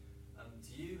shooting,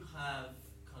 do you have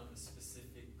kind of a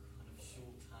specific kind of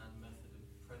shorthand method of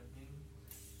prepping,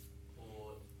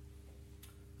 or?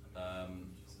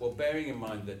 Well, bearing in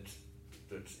mind that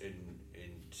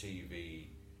in TV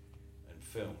and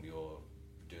film you're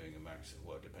doing a max.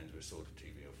 Well, it depends which sort of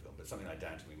TV or film, but something like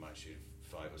Downton we might shoot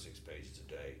 5 or 6 pages a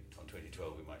day. On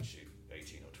 2012 we might shoot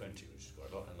 18 or 20, which is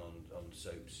quite a lot, and on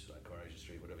soaps like Coronation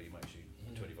Street, whatever, you might shoot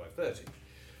 25, 30.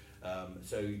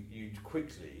 So you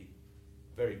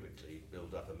very quickly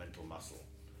build up a mental muscle.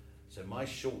 So my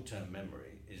short-term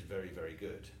memory is very, very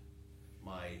good.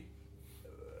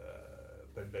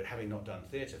 But having not done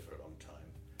theatre for a long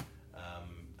time,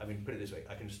 put it this way,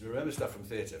 I can just remember stuff from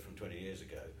theatre from 20 years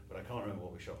ago, but I can't remember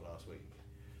what we shot last week,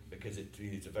 because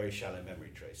it's a very shallow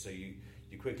memory trace. So you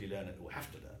quickly learn it, or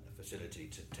have to learn, a facility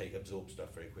to absorb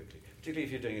stuff very quickly, particularly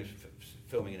if you're doing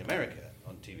filming in America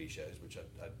on TV shows, which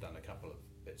I've done a couple of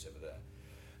bits over there,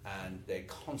 and they're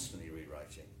constantly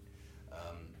rewriting.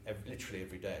 Literally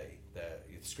every day, the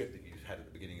script that you've had at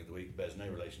the beginning of the week bears no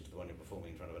relation to the one you're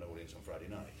performing in front of an audience on Friday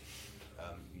night.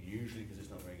 Usually because it's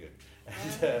not very good.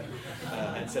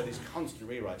 And so these constant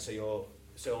rewrites.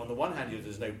 So on the one hand,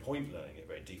 there's no point learning it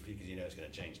very deeply because you know it's going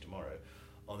to change tomorrow.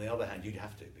 On the other hand, you'd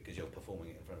have to because you're performing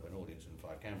it in front of an audience and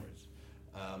 5 cameras.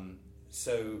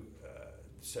 So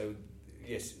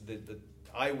yes,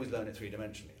 I always learn it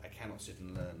 3-dimensionally. I cannot sit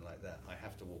and learn like that. I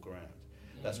have to walk around.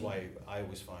 That's why I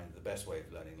always find the best way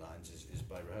of learning lines is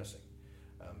by rehearsing,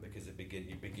 because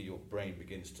your brain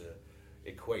begins to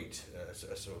equate a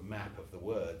sort of map of the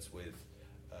words with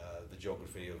the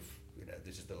geography of,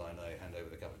 this is the line I hand over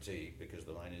the cup of tea because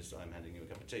the line is I'm handing you a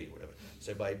cup of tea, whatever.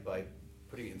 So by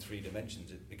putting it in 3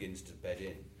 dimensions, it begins to bed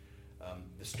in.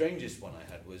 The strangest one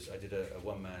I had was I did a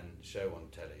one-man show on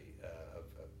telly,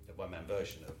 a one-man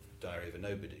version of Diary of a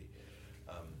Nobody,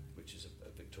 which is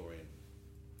a Victorian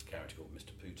character called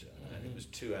Mr. Pooter, and it was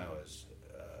 2 hours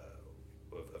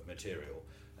of material.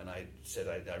 And I said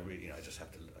I really I just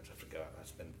have to go out. I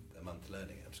spent a month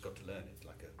learning it. I've just got to learn it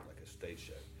like a stage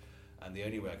show. And the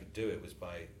only way I could do it was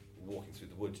by walking through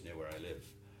the woods near where I live.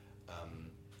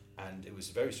 And it was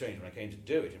very strange when I came to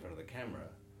do it in front of the camera.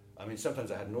 I mean,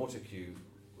 sometimes I had an autocue,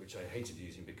 which I hated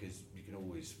using because you can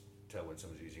always tell when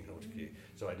someone's using an autocue.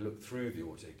 So I'd look through the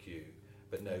autocue,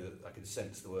 but know that I could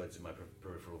sense the words in my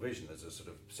peripheral vision as a sort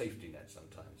of safety net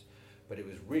sometimes. But it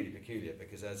was really peculiar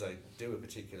because as I do a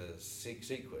particular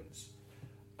sequence,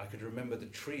 I could remember the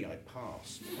tree I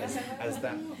passed as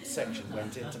that section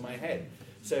went into my head.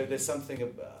 So there's something,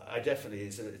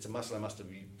 it's a muscle I must have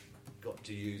got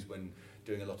to use when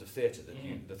doing a lot of theatre,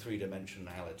 the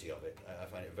 3-dimensionality of it. I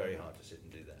find it very hard to sit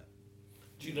and do that.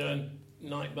 Do you learn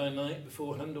night by night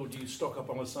beforehand, or do you stock up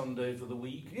on a Sunday for the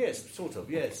week? Yes, sort of,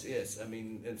 yes. I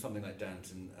mean, in something like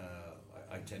Downton,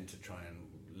 I tend to try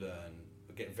and learn,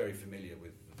 get very familiar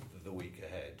with the week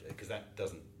ahead, because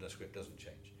the script doesn't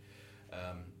change.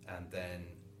 And then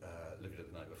look at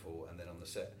it the night before, and then on the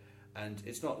set. And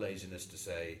it's not laziness to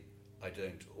say, I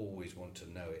don't always want to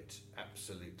know it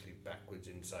absolutely backwards,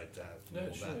 inside out,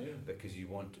 because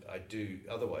I do.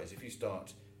 Otherwise, if you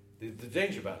start, the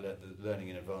danger about learning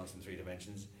in advance in 3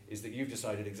 dimensions is that you've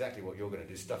decided exactly what you're going to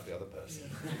do, stuff the other person,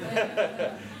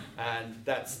 and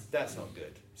that's not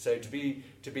good. So to be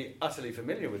utterly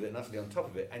familiar with it and utterly on top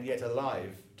of it, and yet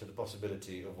alive to the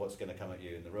possibility of what's going to come at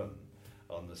you in the room,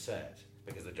 on the set.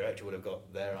 Because the director would have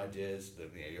got their ideas,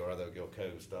 your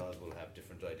co-stars will have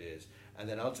different ideas, and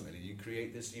then ultimately you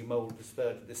create this, you mould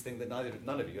this thing that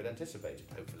none of you had anticipated,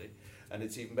 hopefully, and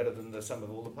it's even better than the sum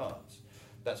of all the parts.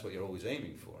 That's what you're always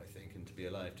aiming for, I think, and to be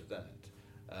alive to that.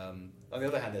 On the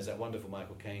other hand, there's that wonderful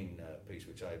Michael Caine piece,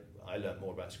 which I learnt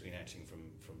more about screen acting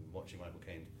from watching Michael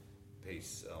Caine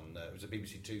piece on. It was a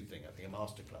BBC Two thing, I think, a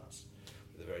masterclass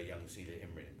with a very young Celia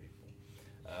Imrie and people.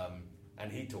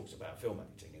 And he talks about film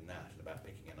acting in that, and about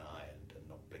picking an eye and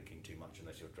not blinking too much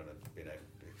unless you're trying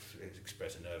to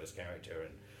express a nervous character,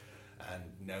 and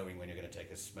knowing when you're going to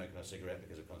take a smoke on a cigarette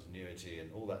because of continuity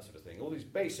and all that sort of thing. All these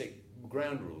basic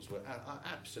ground rules are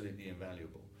absolutely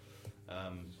invaluable,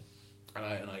 and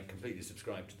I completely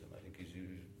subscribe to them. I think it's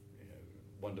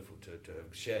wonderful to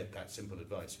have shared that simple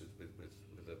advice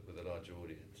with a larger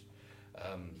audience.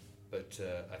 But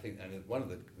I think, and one of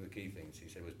the key things he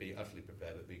said was be utterly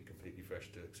prepared, but be completely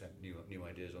fresh to accept new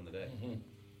ideas on the day.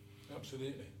 Mm-hmm.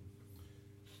 Absolutely.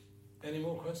 Any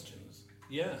more questions?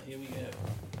 Yeah, here we go.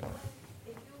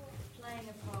 If you're playing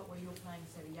a part where you're playing,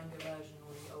 say, the younger version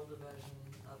or the older version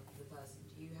of the person,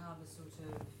 do you have a sort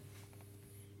of,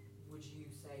 would you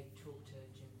say, talk to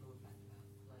Jim Broadbent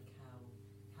about like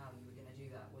how you were going to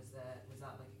do that? Was that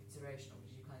like a consideration, or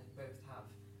did you kind of both have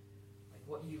like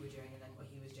what you were doing and then what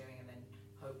he was doing, and then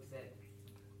hope that?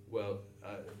 Well,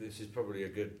 this is probably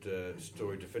a good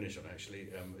story to finish on, actually.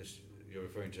 You're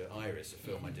referring to Iris, a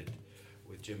film I did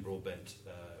with Jim Broadbent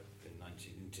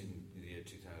in the year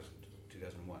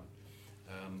 2001,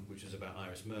 which is about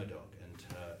Iris Murdoch and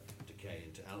her decay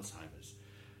into Alzheimer's.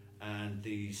 And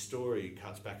the story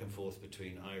cuts back and forth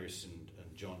between Iris and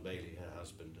John Bailey, her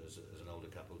husband, as an older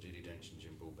couple, Judi Dench and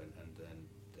Jim Broadbent, and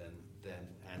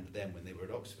then when they were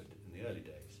at Oxford in the early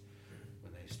days,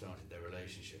 when they started their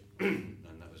relationship,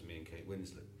 and that was me and Kate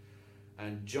Winslet.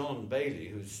 And John Bailey,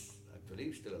 who's I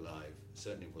believe still alive,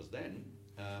 certainly was then,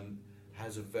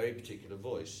 has a very particular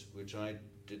voice, which I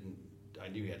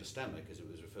knew he had a stammer because it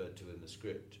was referred to in the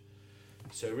script.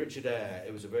 So Richard Eyre,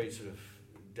 it was a very sort of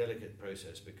delicate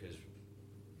process because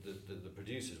the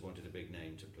producers wanted a big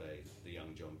name to play the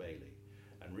young John Bailey,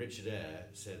 and Richard Eyre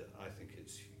said, I think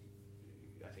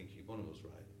Hugh Bonneville's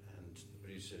right, and the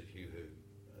producer said, Hugh who?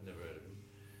 I never heard of him.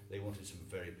 They wanted some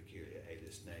very peculiar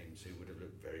A-list names who would have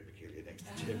looked very peculiar next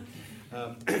to Jim.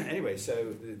 Anyway,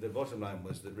 so the bottom line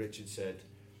was that Richard said,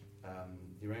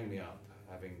 he rang me up,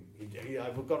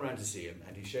 I've gone around to see him,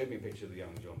 and he showed me a picture of the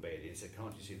young John Bailey. He said,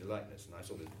 can't you see the likeness? And I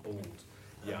saw this bald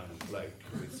young bloke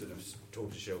with sort of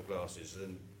tortoiseshell glasses,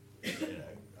 and I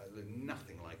looked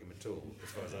nothing like him at all, as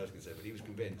far as I was concerned, but he was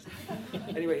convinced.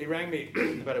 Anyway, he rang me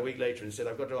about a week later and said,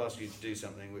 I've got to ask you to do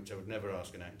something which I would never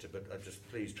ask an actor, but just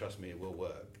please trust me, it will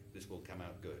work. This will come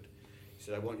out good. He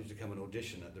said, I want you to come and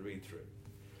audition at the read-through.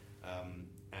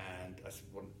 And I said,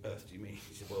 what on earth do you mean?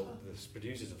 He said, well, the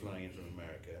producers are flying in from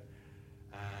America.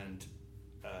 And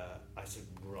I said,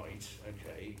 right,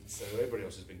 okay. So everybody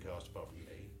else has been cast apart from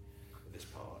me for this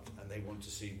part, and they want to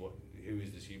see who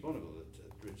is this Hugh Bonneville that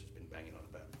Richard's been banging on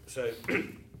about. So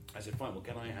I said, fine, well,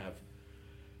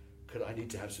 I need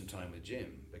to have some time with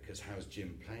Jim, because how's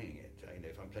Jim playing it?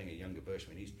 If I'm playing a younger version,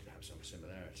 we need to have some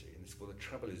similarity. And well, the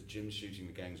trouble is Jim's shooting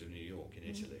The Gangs of New York in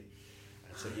Italy,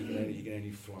 and so he can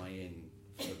only fly in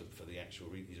for the actual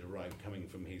read. He's arrived coming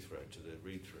from Heathrow to the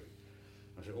read-through.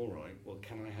 I said, all right, well,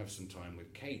 can I have some time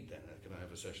with Kate then? Can I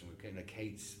have a session with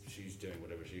Kate? She's doing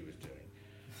whatever she was doing.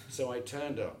 So I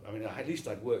turned up. I mean, at least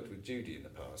I'd worked with Judy in the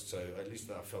past, so at least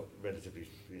I felt relatively,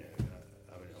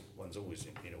 one's always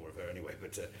in awe of her anyway,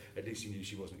 but at least you knew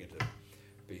she wasn't going to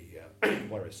be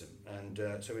worrisome. And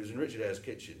so it was in Richard Eyre's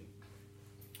kitchen.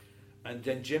 And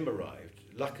then Jim arrived,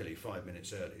 luckily 5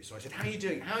 minutes early. So I said, how are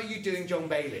you doing, John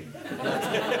Bailey?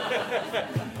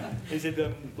 He said,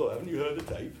 well, haven't you heard the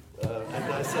tape?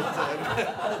 And I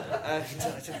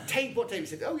said, tape? What tape? He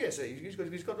said, oh yes,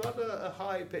 he's got rather a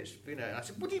high pitched, And I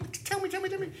said, what do you tell me?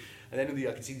 And then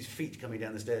I could see these feet coming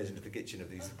down the stairs into the kitchen of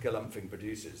these galumphing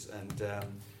producers. And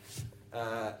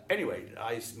anyway,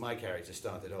 my character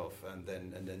started off, and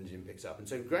then Jim picks up. And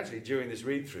so gradually during this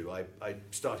read through, I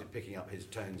started picking up his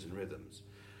tones and rhythms.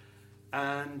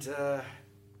 And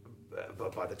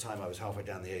but by the time I was halfway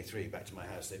down the A3 back to my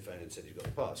house, they phoned and said, you've got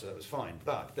the part, so that was fine.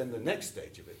 But then the next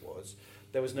stage of it was,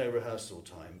 there was no rehearsal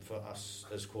time for us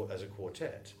as a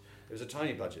quartet. It was a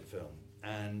tiny budget film,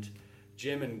 and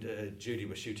Jim and Judy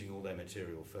were shooting all their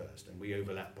material first, and we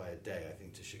overlapped by a day, I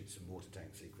think, to shoot some water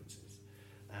tank sequences.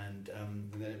 And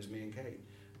then it was me and Kate.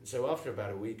 And so after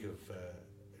about a week of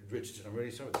Richard said, I'm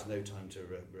really sorry, there's no time to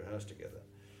rehearse together.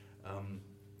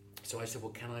 So I said,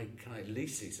 well, can I at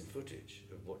least see some footage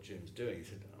of what Jim's doing? He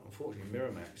said, unfortunately,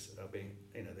 Miramax are being,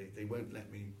 they won't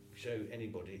let me show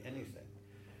anybody anything.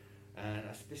 And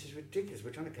I said, this is ridiculous. We're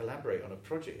trying to collaborate on a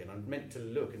project, and I'm meant to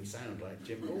look and sound like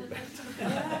Jim Broadbent.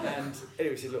 And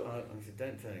anyway, he said, look, I said,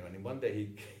 don't tell anyone. And one day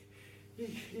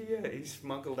he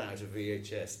smuggled out a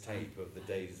VHS tape of the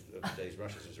day's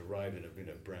rushes. It arrived in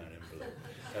a brown envelope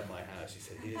at my house. He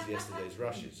said, here's yesterday's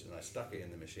rushes, and I stuck it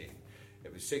in the machine.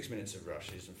 It was 6 minutes of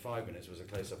rushes, and 5 minutes was a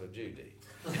close-up of Judy.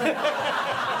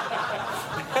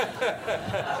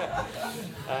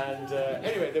 And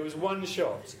anyway, there was one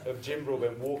shot of Jim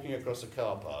Broadbent walking across a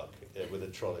car park with a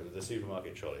trolley, with a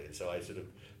supermarket trolley, and so I sort of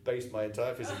based my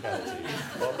entire physicality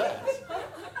on that.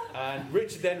 And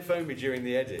Richard then phoned me during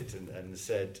the edit and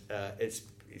said,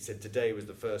 he said, today was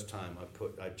the first time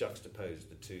I juxtaposed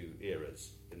the two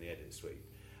eras in the edit suite.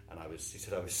 And he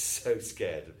said, I was so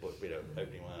scared of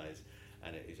opening my eyes.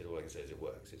 And he said, all I can say is it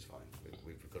works, it's fine.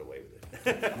 We've got away with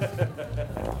it.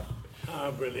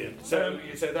 Ah, brilliant. So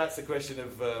that's a question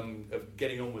of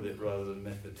getting on with it rather than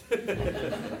method.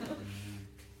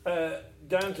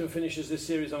 Downton finishes this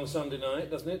series on Sunday night,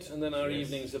 doesn't it? And then our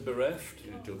evenings are bereft.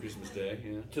 Till Christmas Day,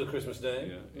 yeah. Till Christmas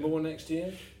Day. Yeah. More next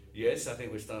year? Yes, I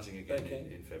think we're starting again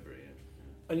in February, yeah.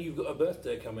 And you've got a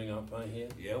birthday coming up, I hear.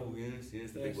 Yeah, well, yes,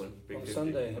 the big one. On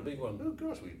Sunday, a big one. Oh,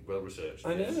 gosh, well researched.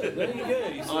 I know, there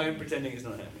you go. I am pretending it's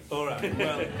not happening. All right,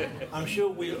 well, I'm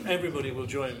sure everybody will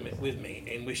join with me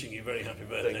in wishing you a very happy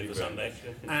birthday for Sunday,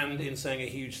 and in saying a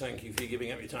huge thank you for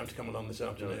giving up your time to come along this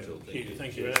afternoon.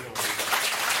 Thank you very much.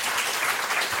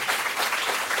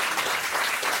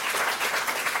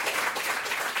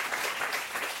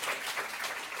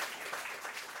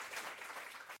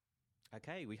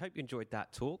 Okay, we hope you enjoyed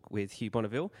that talk with Hugh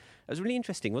Bonneville. It was really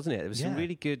interesting, wasn't it? There was some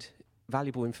really good,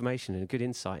 valuable information and a good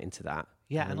insight into that.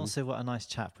 Yeah, and also what a nice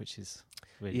chap, which is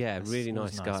really really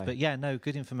nice guy. But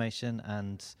good information,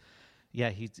 and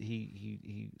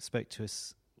he spoke to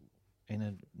us in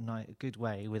a good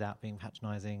way without being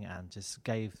patronising, and just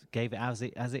gave it as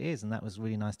it is, and that was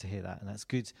really nice to hear that. And that's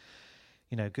good,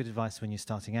 good advice when you're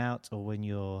starting out or when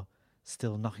you're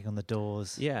still knocking on the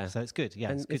doors. Yeah. So it's good.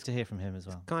 Yeah, And it's good to hear from him as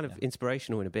well. Kind of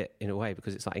inspirational in a way,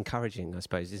 because it's like encouraging, I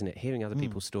suppose, isn't it? Hearing other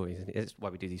people's stories. And that's why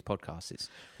we do these podcasts. It's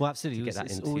well, absolutely. to get that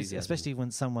It's always, enthusiasm. especially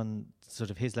when someone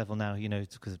sort of his level now,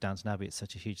 because of Downton Abbey, it's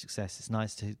such a huge success. It's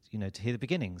nice to to hear the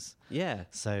beginnings. Yeah.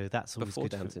 So that's always Before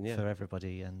good Downton, for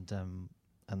everybody, and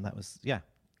that was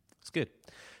It's good.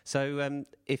 So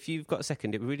if you've got a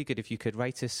second, it'd be really good if you could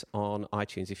rate us on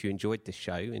iTunes. If you enjoyed this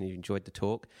show and you enjoyed the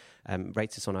talk,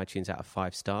 rate us on iTunes out of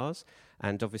 5 stars.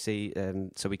 And obviously,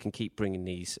 so we can keep bringing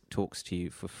these talks to you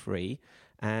for free.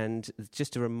 And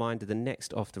just a reminder, the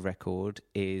next Off the Record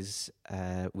is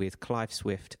with Clive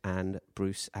Swift and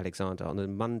Bruce Alexander on the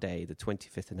Monday, the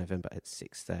 25th of November at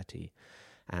 6:30.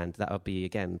 And that'll be,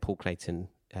 again, Paul Clayton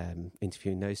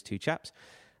interviewing those two chaps.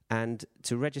 And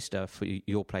to register for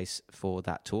your place for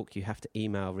that talk, you have to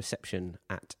email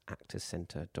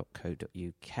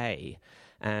reception@actorscentre.co.uk.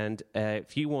 And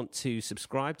if you want to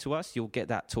subscribe to us, you'll get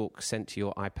that talk sent to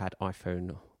your iPad,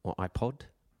 iPhone or iPod,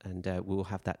 and we'll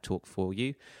have that talk for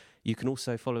you. You can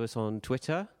also follow us on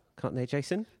Twitter, can't they,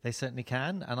 Jason? They certainly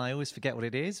can, and I always forget what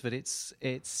it is, but it's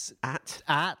at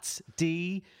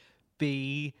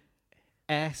DBSD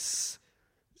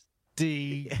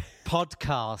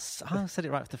podcast. I said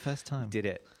it right for the first time. Did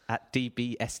it. At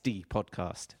DBSD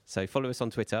podcast. So follow us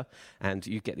on Twitter and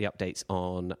you get the updates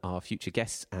on our future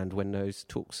guests and when those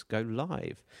talks go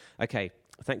live. Okay,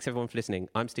 thanks everyone for listening.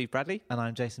 I'm Steve Bradley. And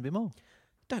I'm Jason B. Moore.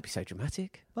 Don't be so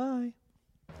dramatic. Bye.